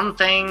just some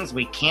things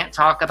we can't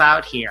talk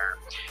about here.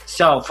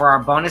 So for our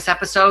bonus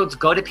episodes,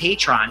 go to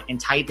Patreon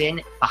and type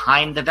in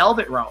Behind the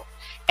Velvet Rope.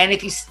 And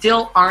if you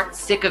still aren't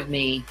sick of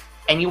me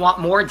and you want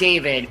more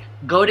David,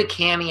 go to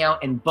Cameo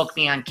and book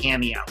me on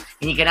Cameo.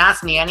 And you can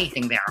ask me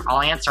anything there.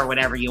 I'll answer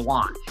whatever you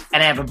want.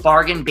 And I have a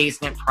bargain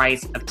basement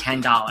price of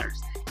 $10.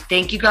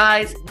 Thank you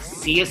guys.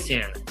 See you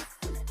soon.